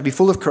turned out to be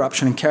full of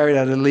corruption and carried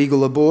out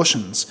illegal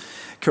abortions.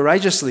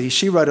 Courageously,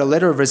 she wrote a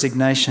letter of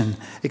resignation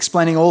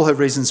explaining all her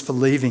reasons for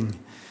leaving.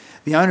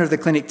 The owner of the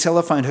clinic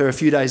telephoned her a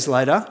few days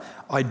later.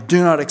 "I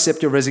do not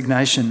accept your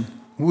resignation.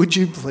 Would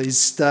you please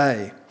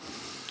stay?"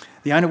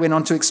 The owner went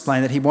on to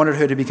explain that he wanted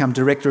her to become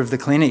director of the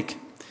clinic.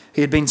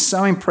 He had been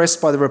so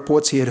impressed by the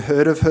reports he had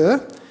heard of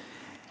her,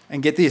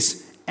 and get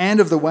this, and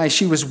of the way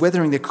she was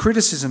weathering the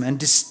criticism and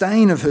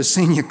disdain of her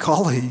senior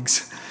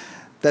colleagues,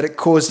 that it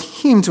caused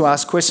him to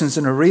ask questions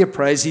and to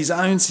reappraise his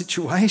own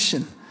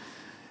situation.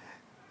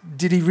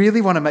 Did he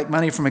really want to make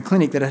money from a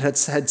clinic that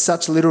had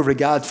such little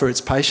regard for its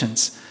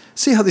patients?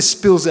 See how this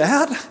spills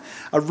out?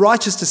 A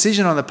righteous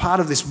decision on the part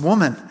of this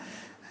woman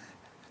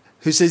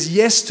who says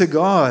yes to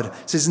God,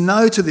 says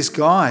no to this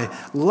guy,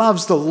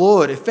 loves the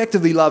Lord,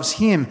 effectively loves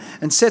him,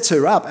 and sets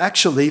her up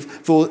actually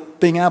for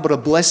being able to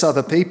bless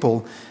other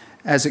people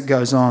as it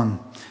goes on.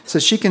 So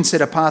she can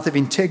set a path of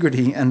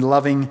integrity and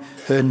loving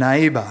her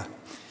neighbour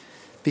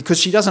because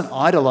she doesn't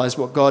idolise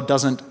what God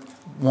doesn't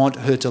want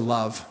her to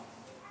love.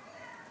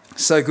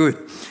 So good.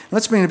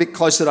 Let's bring it a bit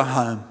closer to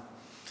home.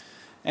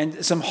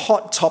 And some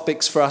hot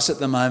topics for us at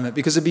the moment,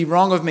 because it'd be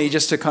wrong of me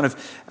just to kind of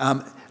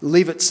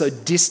leave it so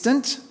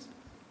distant.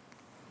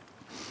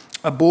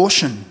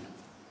 Abortion.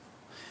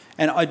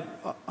 And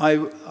I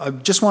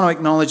just want to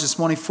acknowledge this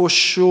morning, for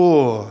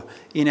sure,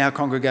 in our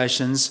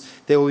congregations,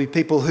 there will be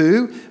people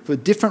who, for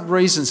different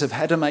reasons, have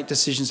had to make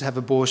decisions to have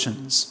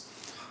abortions.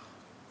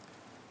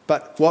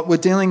 But what we're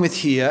dealing with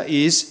here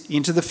is,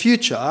 into the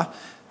future,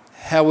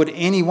 how would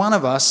any one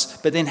of us,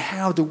 but then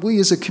how do we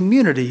as a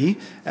community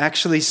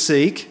actually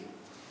seek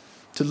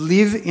to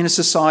live in a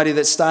society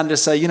that's starting to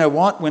say, you know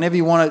what, whenever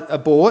you want to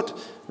abort,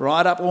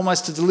 right up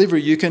almost to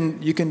delivery, you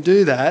can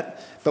do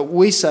that. But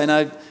we say,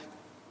 no,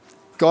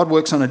 God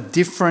works on a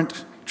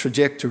different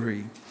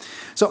trajectory.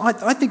 So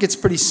I think it's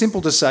pretty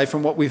simple to say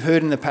from what we've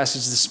heard in the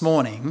passage this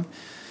morning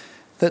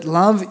that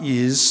love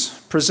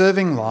is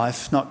preserving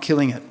life, not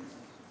killing it.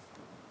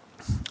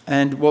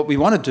 And what we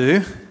want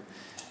to do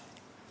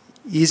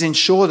is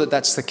ensure that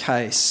that's the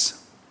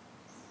case.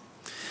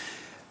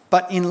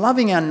 But in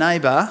loving our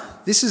neighbour,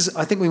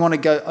 I think we want to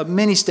go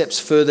many steps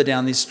further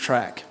down this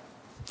track.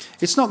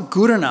 It's not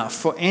good enough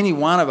for any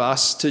one of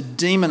us to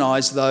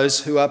demonise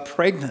those who are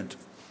pregnant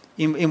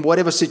in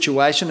whatever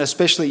situation,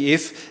 especially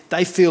if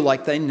they feel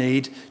like they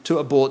need to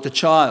abort the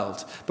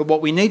child. But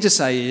what we need to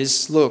say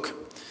is,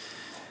 look,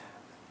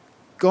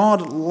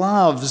 God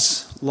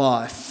loves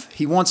life.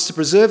 He wants to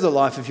preserve the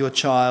life of your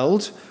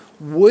child.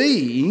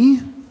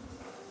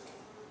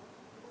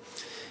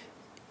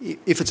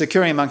 If it's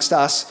occurring amongst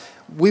us,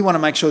 we want to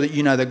make sure that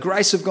you know the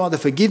grace of God, the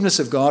forgiveness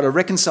of God, are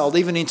reconciled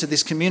even into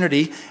this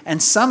community,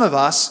 and some of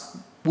us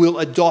will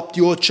adopt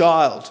your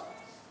child.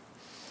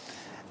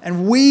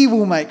 And we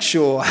will make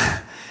sure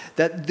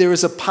that there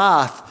is a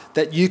path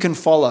that you can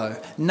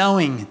follow,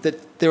 knowing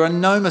that there are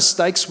no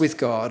mistakes with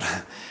God,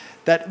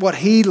 that what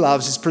he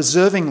loves is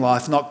preserving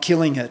life, not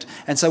killing it.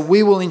 And so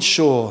we will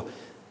ensure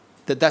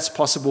that that's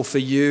possible for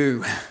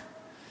you.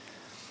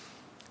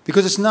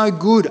 Because it's no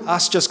good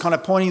us just kind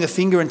of pointing the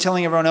finger and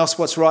telling everyone else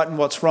what's right and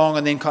what's wrong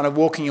and then kind of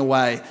walking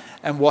away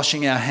and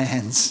washing our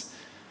hands.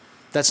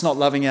 That's not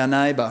loving our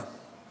neighbour.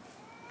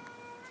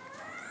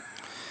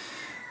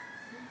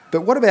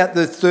 But what about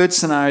the third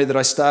scenario that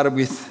I started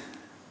with,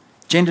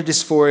 gender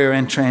dysphoria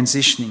and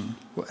transitioning?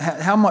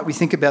 How might we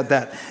think about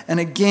that? And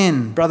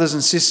again, brothers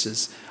and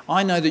sisters,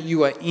 I know that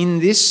you are in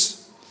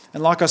this,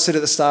 and like I said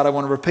at the start, I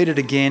want to repeat it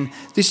again.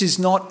 This is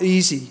not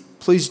easy.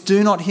 Please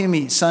do not hear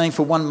me saying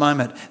for one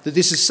moment that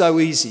this is so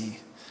easy,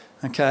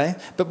 okay?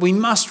 But we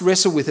must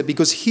wrestle with it,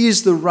 because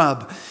here's the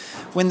rub.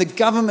 When the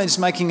government is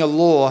making a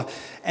law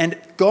and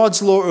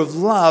God's law of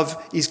love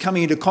is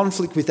coming into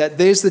conflict with that,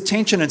 there's the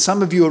tension, and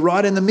some of you are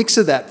right in the mix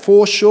of that,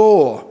 for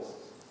sure.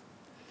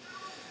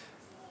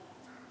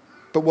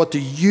 But what do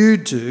you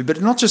do?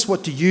 But not just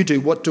what do you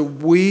do, what do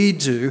we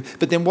do?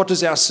 But then what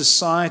does our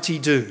society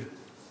do?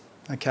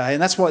 Okay,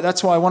 and that's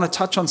why I want to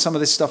touch on some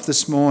of this stuff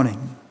this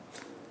morning.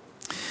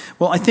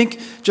 Well, I think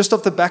just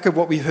off the back of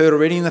what we heard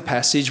already in the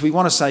passage, we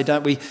want to say,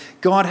 don't we,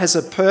 God has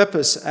a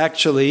purpose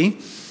actually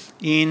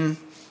in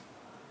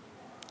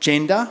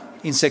gender,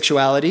 in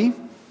sexuality,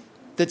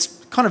 that's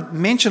kind of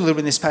mentioned a little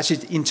bit in this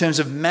passage in terms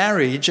of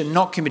marriage and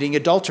not committing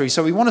adultery.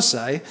 So we want to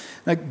say,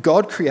 no,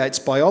 God creates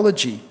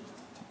biology.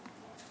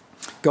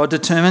 God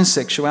determines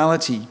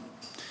sexuality.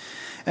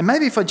 And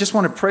maybe if I just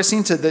want to press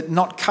into the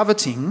not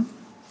coveting,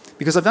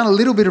 because I've done a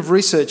little bit of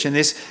research in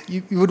this,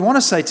 you would want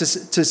to say to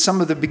some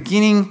of the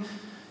beginning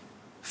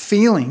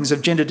feelings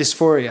of gender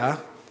dysphoria,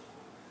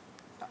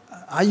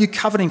 are you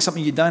coveting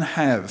something you don't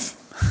have?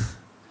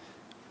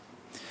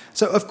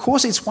 So, of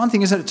course, it's one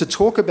thing, isn't it, to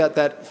talk about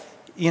that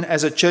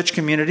as a church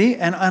community.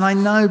 And I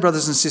know,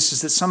 brothers and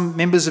sisters, that some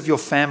members of your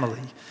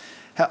family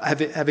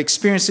have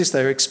experienced this.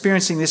 They're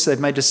experiencing this. They've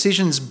made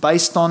decisions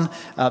based on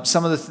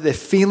some of their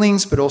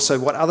feelings, but also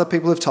what other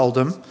people have told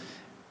them.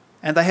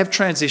 And they have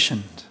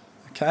transitioned.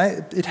 Okay?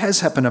 It has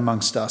happened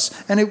amongst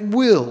us. And it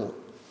will.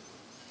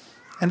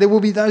 And there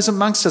will be those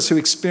amongst us who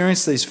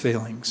experience these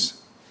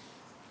feelings.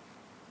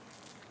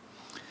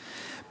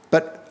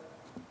 But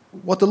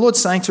what the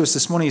Lord's saying to us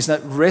this morning is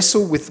that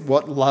wrestle with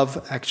what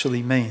love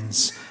actually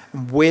means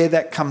and where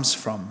that comes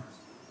from.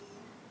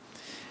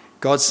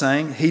 God's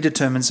saying he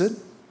determines it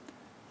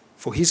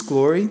for his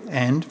glory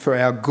and for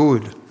our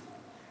good.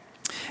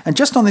 And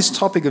just on this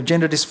topic of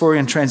gender dysphoria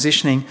and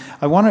transitioning,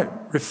 I want to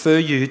refer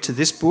you to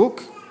this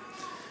book,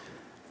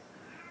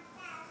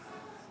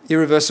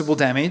 Irreversible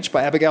Damage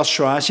by Abigail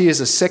Shrier. She is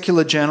a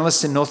secular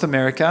journalist in North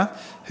America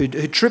who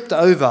tripped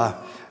over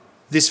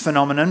this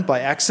phenomenon by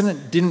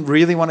accident, didn't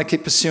really want to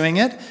keep pursuing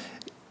it.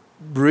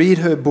 Read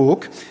her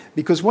book,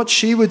 because what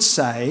she would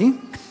say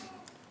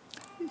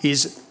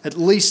is at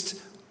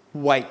least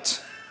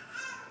wait.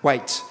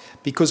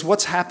 Because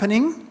what's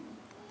happening,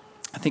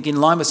 I think in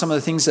line with some of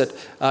the things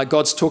that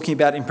God's talking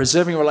about in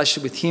preserving a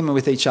relationship with him and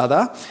with each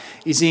other,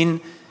 is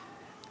in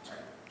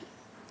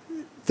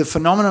the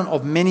phenomenon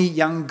of many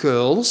young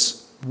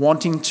girls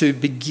wanting to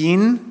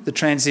begin the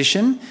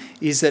transition,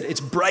 is that it's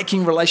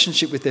breaking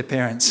relationship with their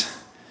parents.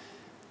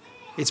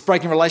 It's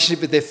breaking relationship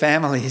with their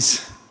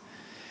families.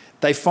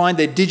 They find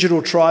their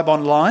digital tribe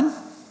online,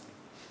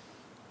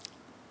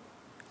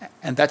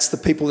 and that's the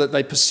people that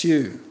they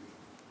pursue.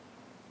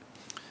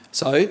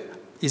 So,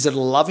 is it a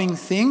loving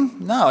thing?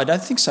 No, I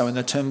don't think so in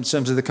the terms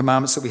of the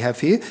commandments that we have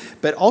here.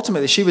 But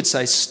ultimately, she would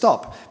say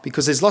stop,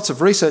 because there's lots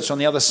of research on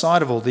the other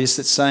side of all this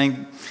that's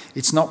saying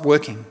it's not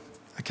working.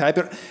 Okay,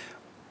 but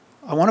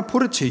I want to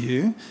put it to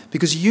you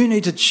because you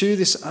need to chew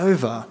this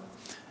over.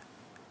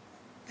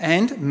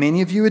 And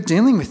many of you are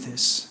dealing with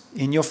this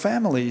in your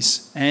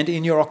families and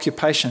in your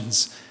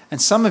occupations.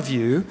 And some of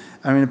you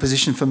are in a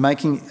position for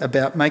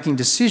making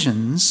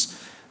decisions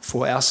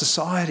for our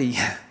society.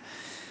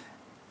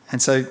 And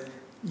so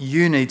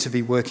you need to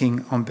be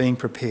working on being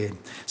prepared.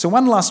 So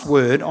one last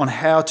word on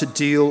how to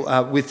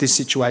deal with this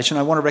situation.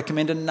 I want to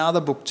recommend another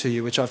book to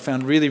you, which I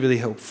found really, really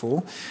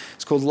helpful.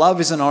 It's called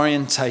Love is an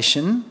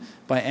Orientation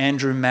by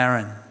Andrew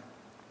Marin.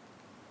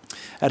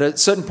 At a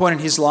certain point in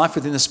his life,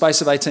 within the space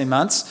of 18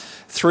 months,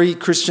 3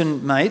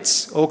 Christian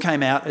mates all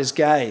came out as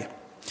gay.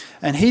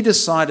 And he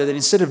decided that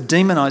instead of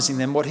demonising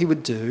them, what he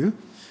would do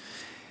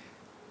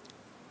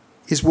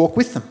is walk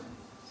with them.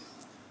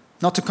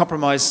 Not to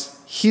compromise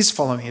his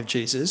following of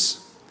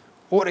Jesus,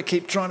 or to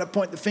keep trying to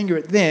point the finger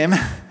at them,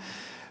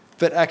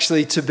 but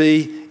actually to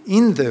be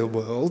in their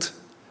world,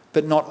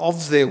 but not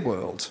of their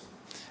world.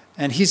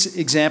 And his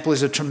example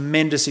is a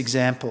tremendous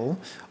example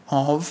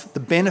of the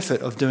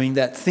benefit of doing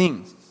that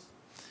thing.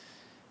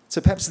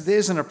 So perhaps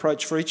there's an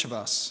approach for each of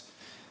us.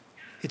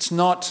 It's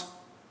not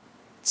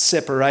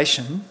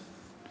separation,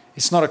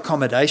 it's not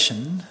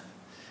accommodation,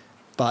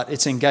 but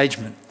it's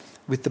engagement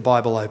with the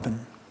Bible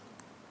open.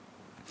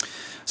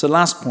 So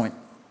last point.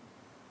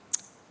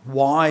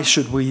 Why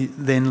should we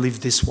then live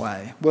this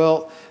way?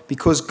 Well,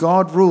 because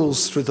God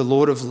rules through the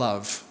Lord of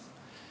love,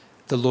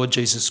 the Lord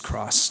Jesus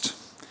Christ.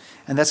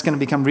 And that's going to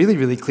become really,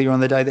 really clear on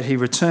the day that he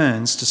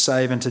returns to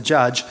save and to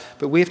judge.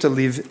 But we have to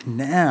live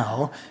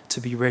now to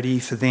be ready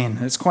for then.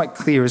 And it's quite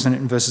clear, isn't it,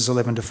 in verses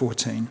 11 to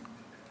 14.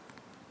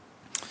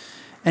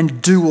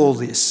 And do all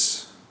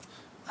this,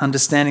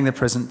 understanding the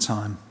present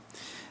time.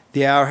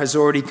 The hour has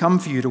already come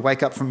for you to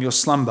wake up from your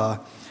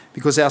slumber,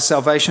 because our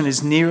salvation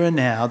is nearer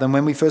now than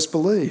when we first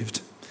believed.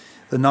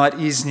 The night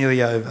is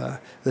nearly over.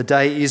 The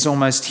day is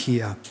almost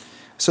here.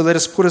 So let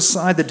us put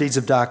aside the deeds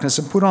of darkness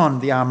and put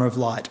on the armour of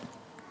light.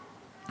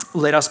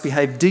 Let us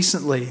behave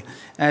decently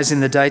as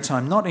in the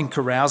daytime, not in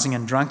carousing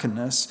and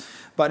drunkenness,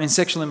 but in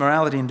sexual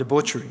immorality and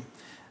debauchery,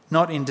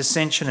 not in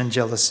dissension and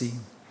jealousy.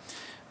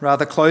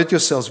 Rather, clothe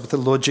yourselves with the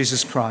Lord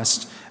Jesus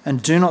Christ,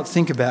 and do not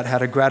think about how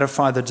to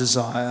gratify the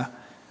desire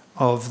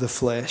of the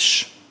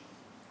flesh.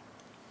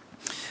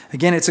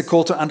 Again, it's a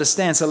call to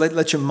understand. So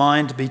let your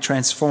mind be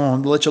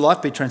transformed. Let your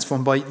life be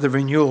transformed by the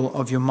renewal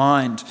of your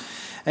mind.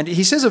 And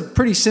he says a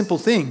pretty simple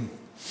thing.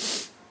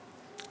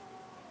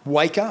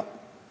 Wake up.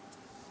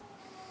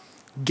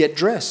 Get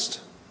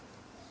dressed.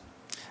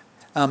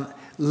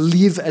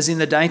 Live as in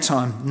the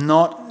daytime,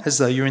 not as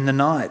though you're in the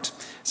night.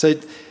 So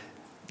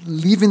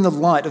live in the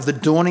light of the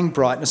dawning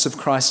brightness of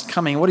Christ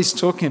coming. What he's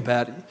talking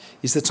about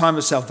is the time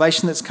of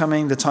salvation that's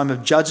coming, the time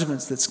of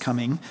judgment that's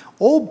coming,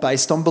 all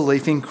based on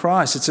belief in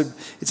Christ.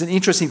 It's an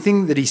interesting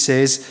thing that he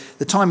says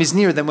the time is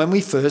nearer than when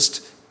we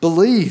first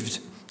believed.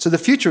 So the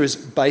future is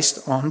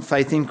based on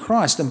faith in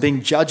Christ and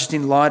being judged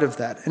in light of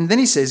that. And then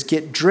he says,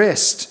 get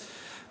dressed,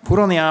 put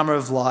on the armour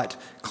of light,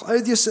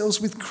 clothe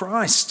yourselves with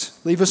Christ,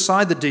 leave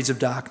aside the deeds of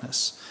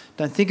darkness.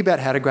 Don't think about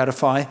how to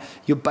gratify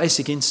your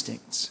basic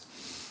instincts.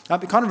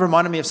 It kind of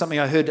reminded me of something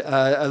I heard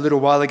a little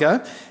while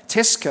ago.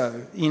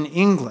 Tesco in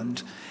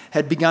England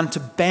had begun to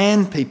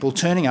ban people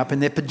turning up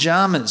in their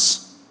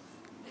pyjamas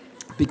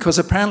because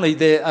apparently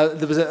there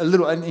was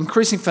an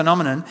increasing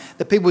phenomenon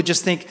that people would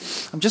just think,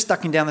 I'm just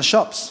ducking down the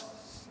shops.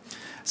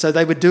 So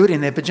they would do it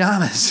in their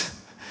pyjamas.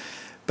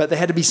 But there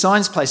had to be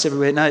signs placed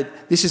everywhere. No,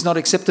 this is not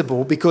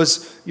acceptable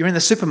because you're in the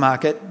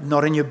supermarket,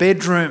 not in your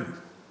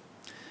bedroom.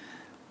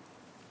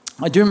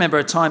 I do remember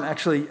a time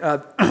actually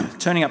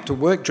turning up to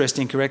work dressed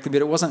incorrectly,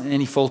 but it wasn't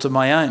any fault of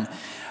my own.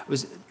 I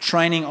was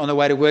training on the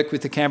way to work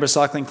with the Canberra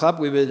Cycling Club.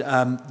 We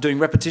were doing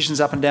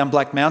repetitions up and down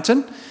Black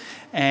Mountain,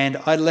 and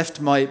I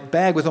left my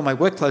bag with all my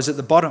work clothes at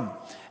the bottom.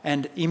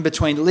 And in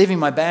between leaving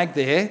my bag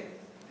there,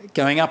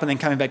 going up and then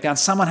coming back down,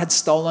 someone had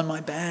stolen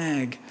my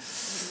bag.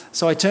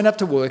 So I turned up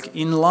to work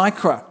in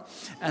Lycra.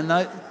 And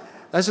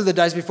those were the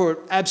days before it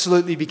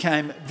absolutely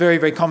became very,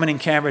 very common in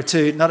Canberra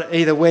to not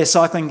either wear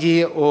cycling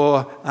gear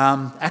or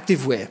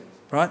active wear,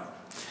 right?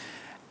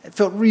 It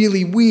felt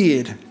really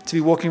weird to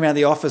be walking around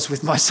the office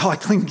with my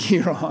cycling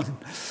gear on.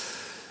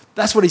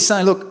 That's what he's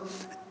saying. Look,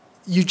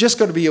 you've just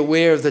got to be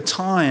aware of the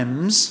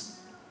times.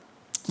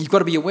 You've got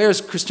to be aware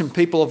as Christian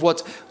people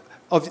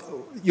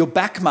of your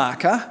back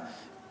marker,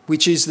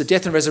 which is the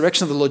death and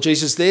resurrection of the Lord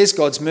Jesus. There's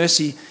God's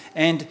mercy,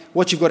 and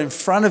what you've got in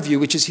front of you,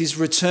 which is his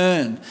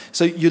return.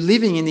 So you're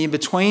living in the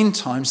in-between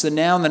times, the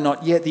now and the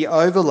not yet, the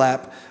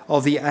overlap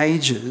of the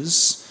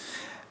ages.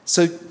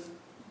 So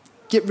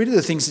get rid of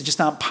the things that just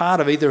aren't part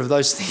of either of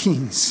those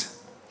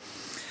things.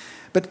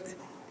 But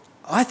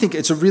I think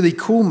it's a really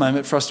cool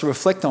moment for us to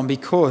reflect on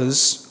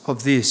because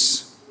of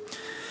this.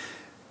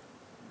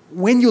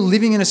 When you're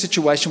living in a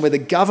situation where the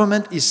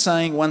government is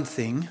saying one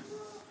thing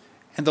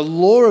and the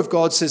law of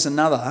God says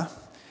another,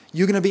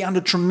 you're going to be under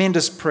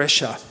tremendous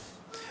pressure.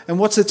 And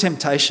what's the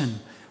temptation?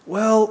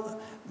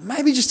 Well,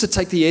 maybe just to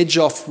take the edge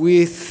off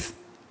with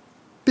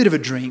a bit of a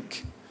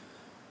drink.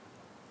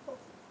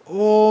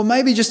 Or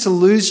maybe just to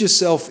lose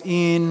yourself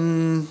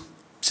in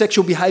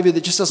sexual behaviour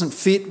that just doesn't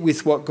fit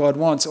with what God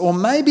wants. Or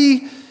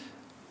maybe,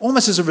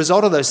 almost as a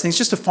result of those things,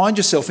 just to find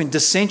yourself in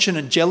dissension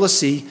and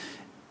jealousy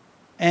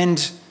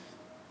and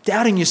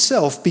doubting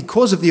yourself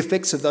because of the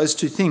effects of those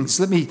two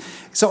things.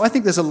 So I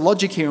think there's a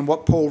logic here in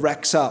what Paul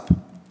racks up.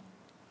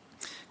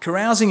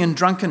 Carousing and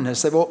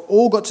drunkenness, they've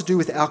all got to do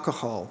with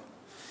alcohol.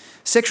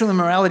 Sexual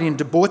immorality and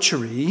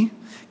debauchery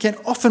can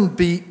often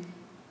be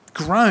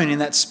grown in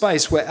that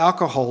space where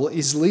alcohol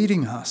is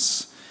leading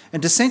us.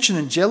 And dissension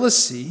and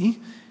jealousy,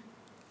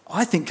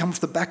 I think, come off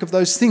the back of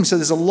those things. So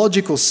there's a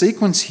logical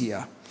sequence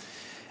here.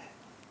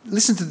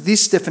 Listen to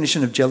this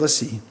definition of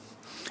jealousy.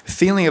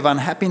 Feeling of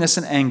unhappiness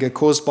and anger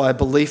caused by a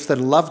belief that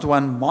a loved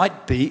one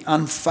might be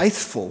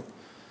unfaithful.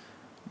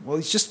 Well,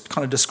 he's just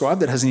kind of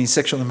described it, hasn't he?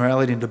 Sexual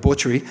immorality and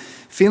debauchery.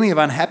 Feeling of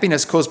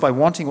unhappiness caused by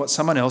wanting what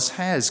someone else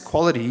has,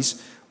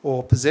 qualities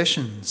or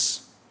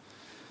possessions.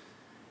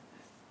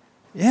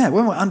 Yeah,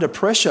 when we're under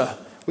pressure,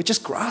 we're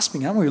just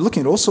grasping, aren't we? We're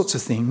looking at all sorts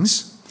of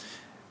things.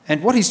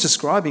 And what he's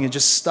describing are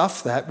just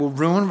stuff that will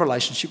ruin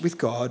relationship with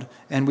God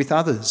and with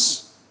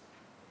others.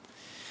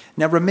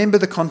 Now remember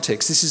the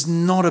context. This is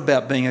not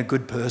about being a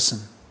good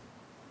person.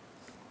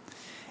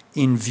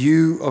 In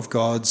view of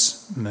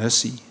God's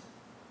mercy,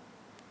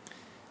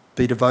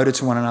 be devoted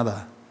to one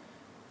another.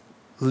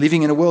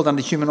 Living in a world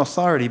under human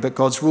authority, but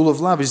God's rule of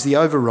love is the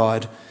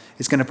override.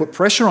 It's going to put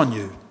pressure on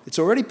you. It's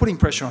already putting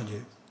pressure on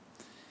you.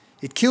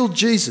 It killed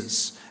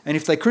Jesus, and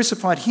if they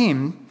crucified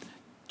him,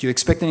 do you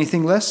expect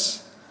anything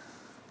less?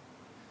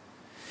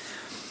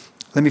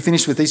 Let me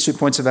finish with these 2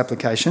 points of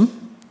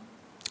application,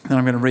 then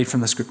I'm going to read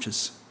from the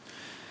scriptures.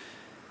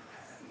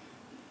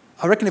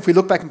 I reckon if we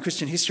look back in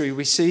Christian history,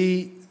 we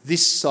see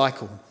this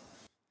cycle.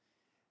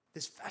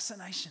 There's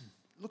fascination.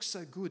 It looks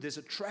so good. There's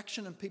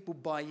attraction and people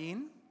buy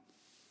in,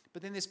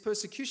 but then there's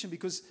persecution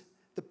because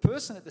the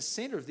person at the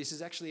centre of this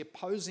is actually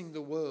opposing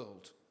the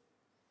world.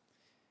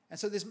 And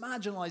so there's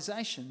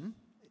marginalisation,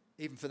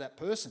 even for that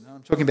person.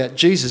 I'm talking about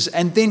Jesus,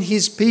 and then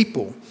his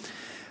people.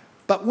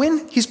 But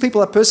when his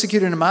people are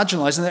persecuted and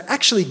marginalised and they're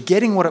actually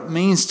getting what it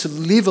means to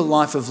live a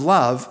life of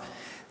love,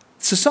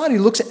 society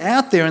looks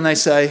out there and they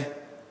say,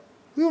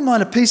 we wouldn't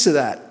mind a piece of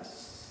that.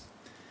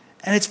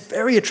 And it's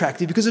very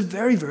attractive because it's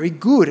very, very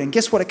good. And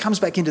guess what? It comes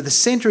back into the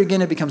centre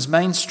again. It becomes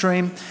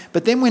mainstream.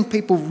 But then when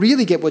people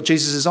really get what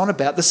Jesus is on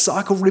about, the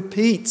cycle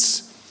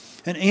repeats.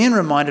 And Ian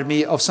reminded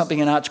me of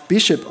something an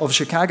Archbishop of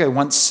Chicago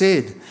once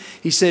said.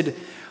 He said,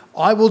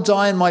 I will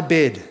die in my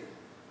bed.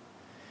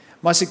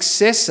 My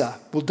successor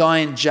will die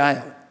in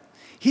jail.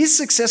 His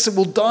successor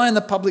will die in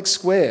the public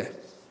square.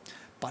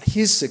 But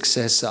his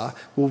successor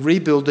will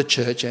rebuild the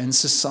church and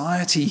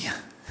society.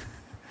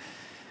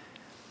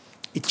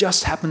 It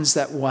just happens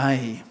that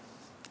way.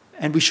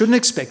 And we shouldn't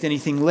expect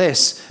anything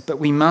less, but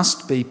we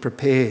must be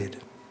prepared.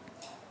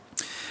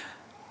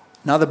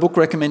 Another book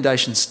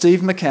recommendation,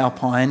 Steve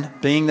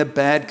McAlpine, Being the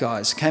Bad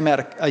Guys, came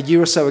out a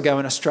year or so ago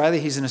in Australia.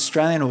 He's an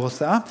Australian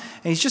author,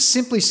 and he's just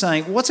simply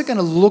saying, what's it going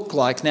to look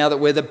like now that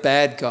we're the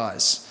bad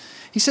guys?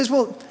 He says,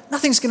 well,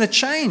 nothing's going to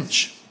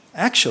change,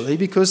 actually,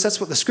 because that's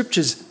what the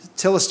scriptures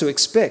tell us to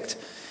expect.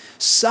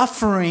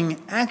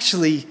 Suffering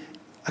actually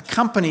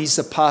accompanies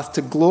the path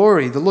to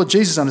glory. The Lord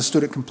Jesus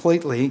understood it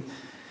completely.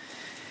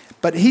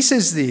 But he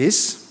says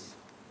this,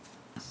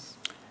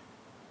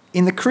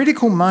 in the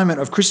critical moment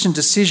of Christian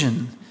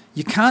decision,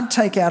 you can't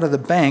take out of the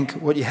bank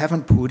what you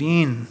haven't put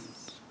in.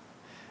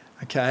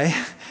 Okay?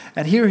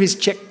 And here are his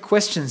check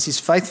questions, his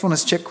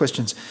faithfulness check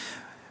questions.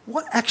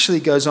 What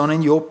actually goes on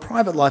in your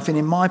private life and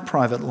in my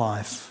private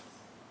life?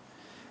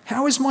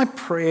 How is my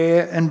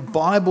prayer and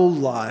Bible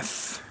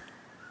life?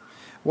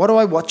 What do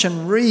I watch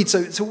and read?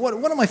 So what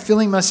am I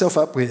filling myself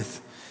up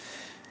with?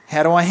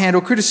 How do I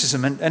handle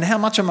criticism? And how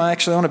much am I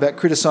actually on about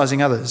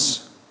criticising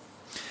others?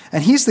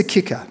 And here's the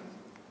kicker.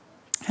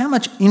 How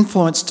much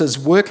influence does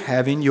work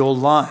have in your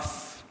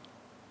life?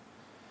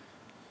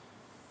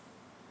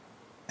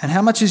 And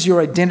how much is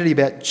your identity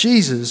about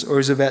Jesus, or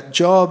is it about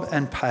job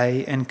and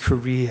pay and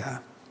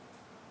career?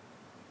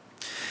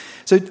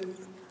 So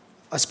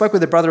I spoke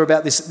with a brother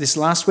about this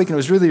last week, and it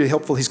was really, really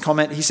helpful, his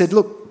comment. He said,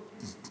 look,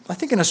 I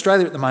think in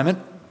Australia at the moment,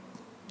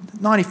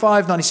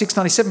 95, 96,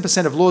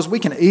 97% of laws we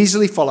can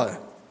easily follow.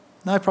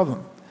 No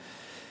problem.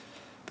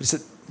 But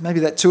it's maybe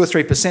that 2 or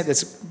 3%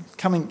 that's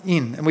coming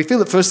in. And we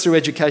feel it first through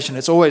education.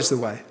 It's always the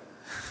way.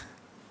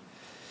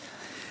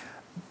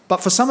 But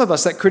for some of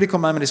us, that critical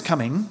moment is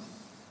coming,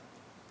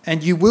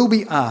 and you will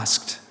be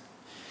asked,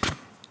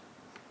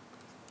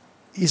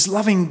 is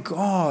loving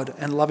God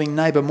and loving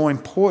neighbour more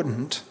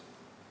important,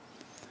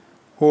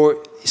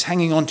 or is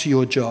hanging on to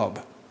your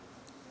job?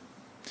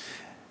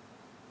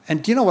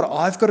 And do you know what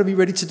I've got to be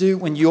ready to do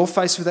when you're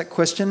faced with that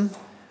question?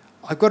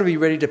 I've got to be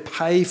ready to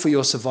pay for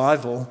your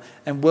survival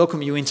and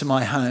welcome you into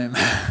my home.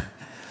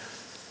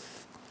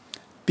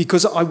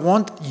 Because I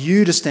want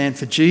you to stand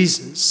for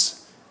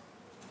Jesus.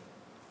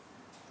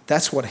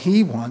 That's what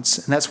he wants,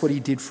 and that's what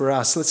he did for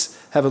us. Let's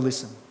have a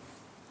listen.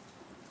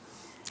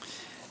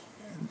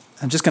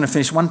 I'm just going to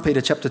finish 1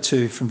 Peter chapter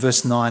 2 from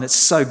verse 9. It's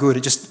so good.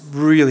 It just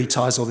really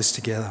ties all this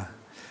together.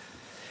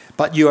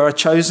 But you are a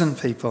chosen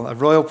people, a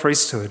royal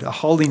priesthood, a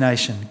holy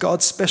nation,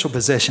 God's special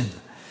possession,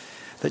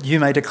 that you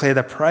may declare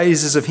the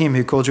praises of him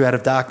who called you out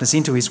of darkness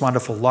into his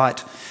wonderful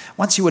light.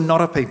 Once you were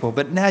not a people,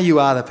 but now you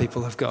are the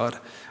people of God.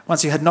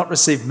 Once you had not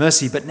received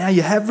mercy, but now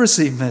you have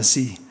received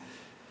mercy.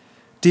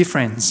 Dear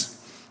friends,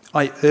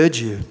 I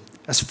urge you,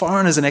 as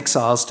foreigners and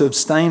exiles, to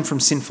abstain from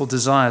sinful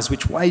desires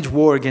which wage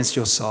war against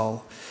your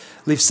soul.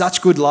 Live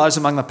such good lives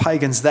among the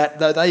pagans that,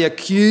 though they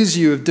accuse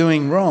you of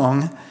doing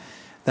wrong,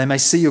 they may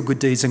see your good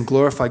deeds and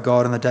glorify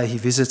God on the day he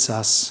visits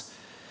us.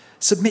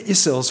 Submit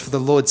yourselves for the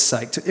Lord's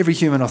sake to every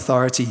human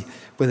authority,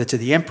 whether to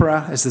the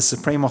emperor as the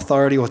supreme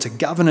authority or to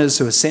governors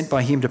who are sent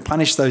by him to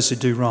punish those who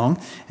do wrong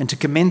and to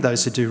commend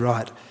those who do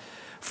right.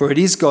 For it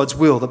is God's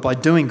will that by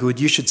doing good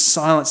you should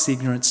silence the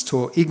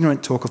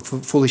ignorant talk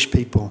of foolish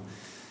people.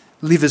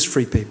 Live as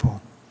free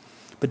people,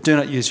 but do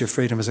not use your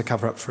freedom as a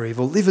cover-up for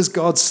evil. Live as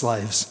God's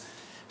slaves.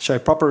 Show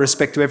proper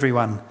respect to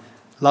everyone.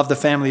 Love the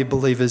family of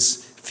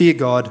believers. Fear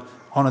God.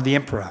 Honour the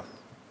emperor.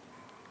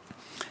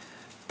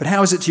 But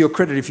how is it to your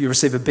credit if you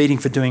receive a beating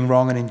for doing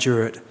wrong and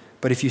endure it?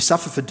 But if you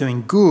suffer for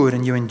doing good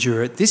and you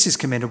endure it, this is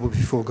commendable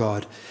before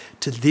God.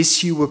 To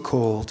this you were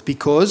called,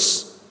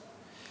 because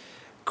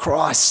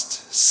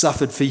Christ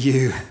suffered for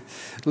you,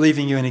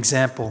 leaving you an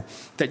example,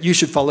 that you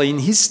should follow in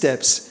his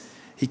steps.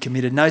 He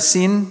committed no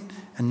sin,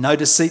 and no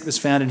deceit was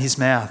found in his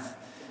mouth.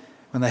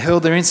 When they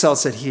hurled their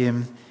insults at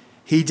him,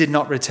 he did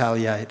not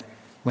retaliate.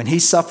 When he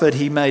suffered,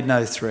 he made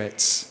no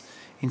threats.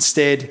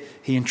 Instead,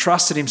 he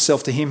entrusted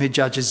himself to him who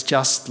judges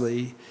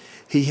justly.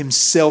 He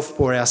himself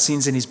bore our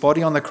sins in his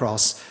body on the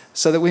cross,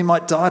 so that we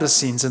might die to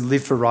sins and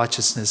live for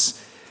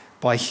righteousness.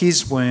 By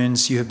his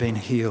wounds you have been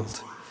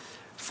healed.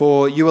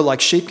 For you were like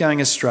sheep going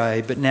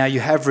astray, but now you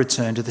have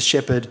returned to the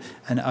shepherd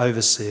and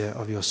overseer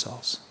of your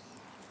souls.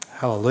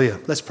 Hallelujah.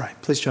 Let's pray.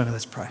 Please join me,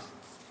 let's pray.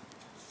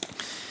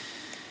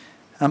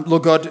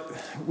 Lord God,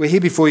 we're here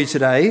before you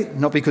today,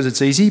 not because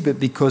it's easy, but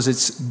because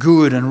it's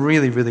good and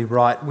really, really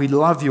right. We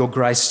love your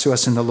grace to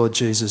us in the Lord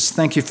Jesus.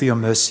 Thank you for your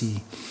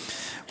mercy.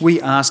 We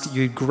ask that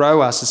you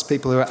grow us as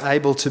people who are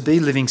able to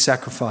be living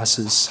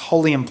sacrifices,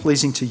 holy and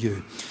pleasing to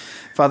you.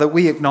 Father,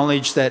 we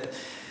acknowledge that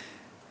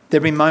there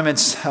have been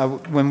moments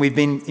when we've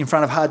been in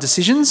front of hard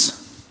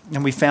decisions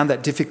and we found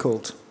that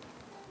difficult.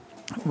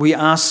 We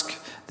ask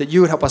that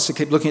you would help us to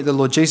keep looking at the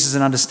Lord Jesus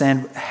and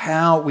understand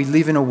how we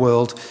live in a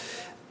world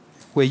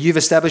where you've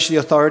established the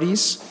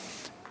authorities,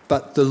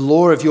 but the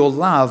law of your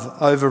love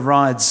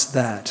overrides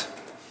that.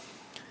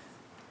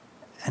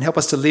 And help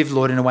us to live,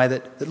 Lord, in a way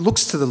that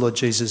looks to the Lord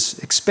Jesus,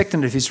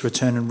 expectant of his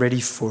return and ready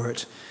for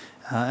it.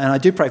 And I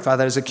do pray,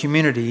 Father, as a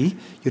community,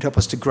 you'd help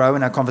us to grow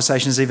in our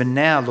conversations even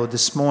now, Lord,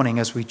 this morning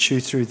as we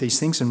chew through these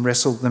things and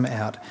wrestle them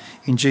out.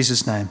 In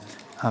Jesus' name,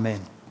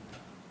 amen.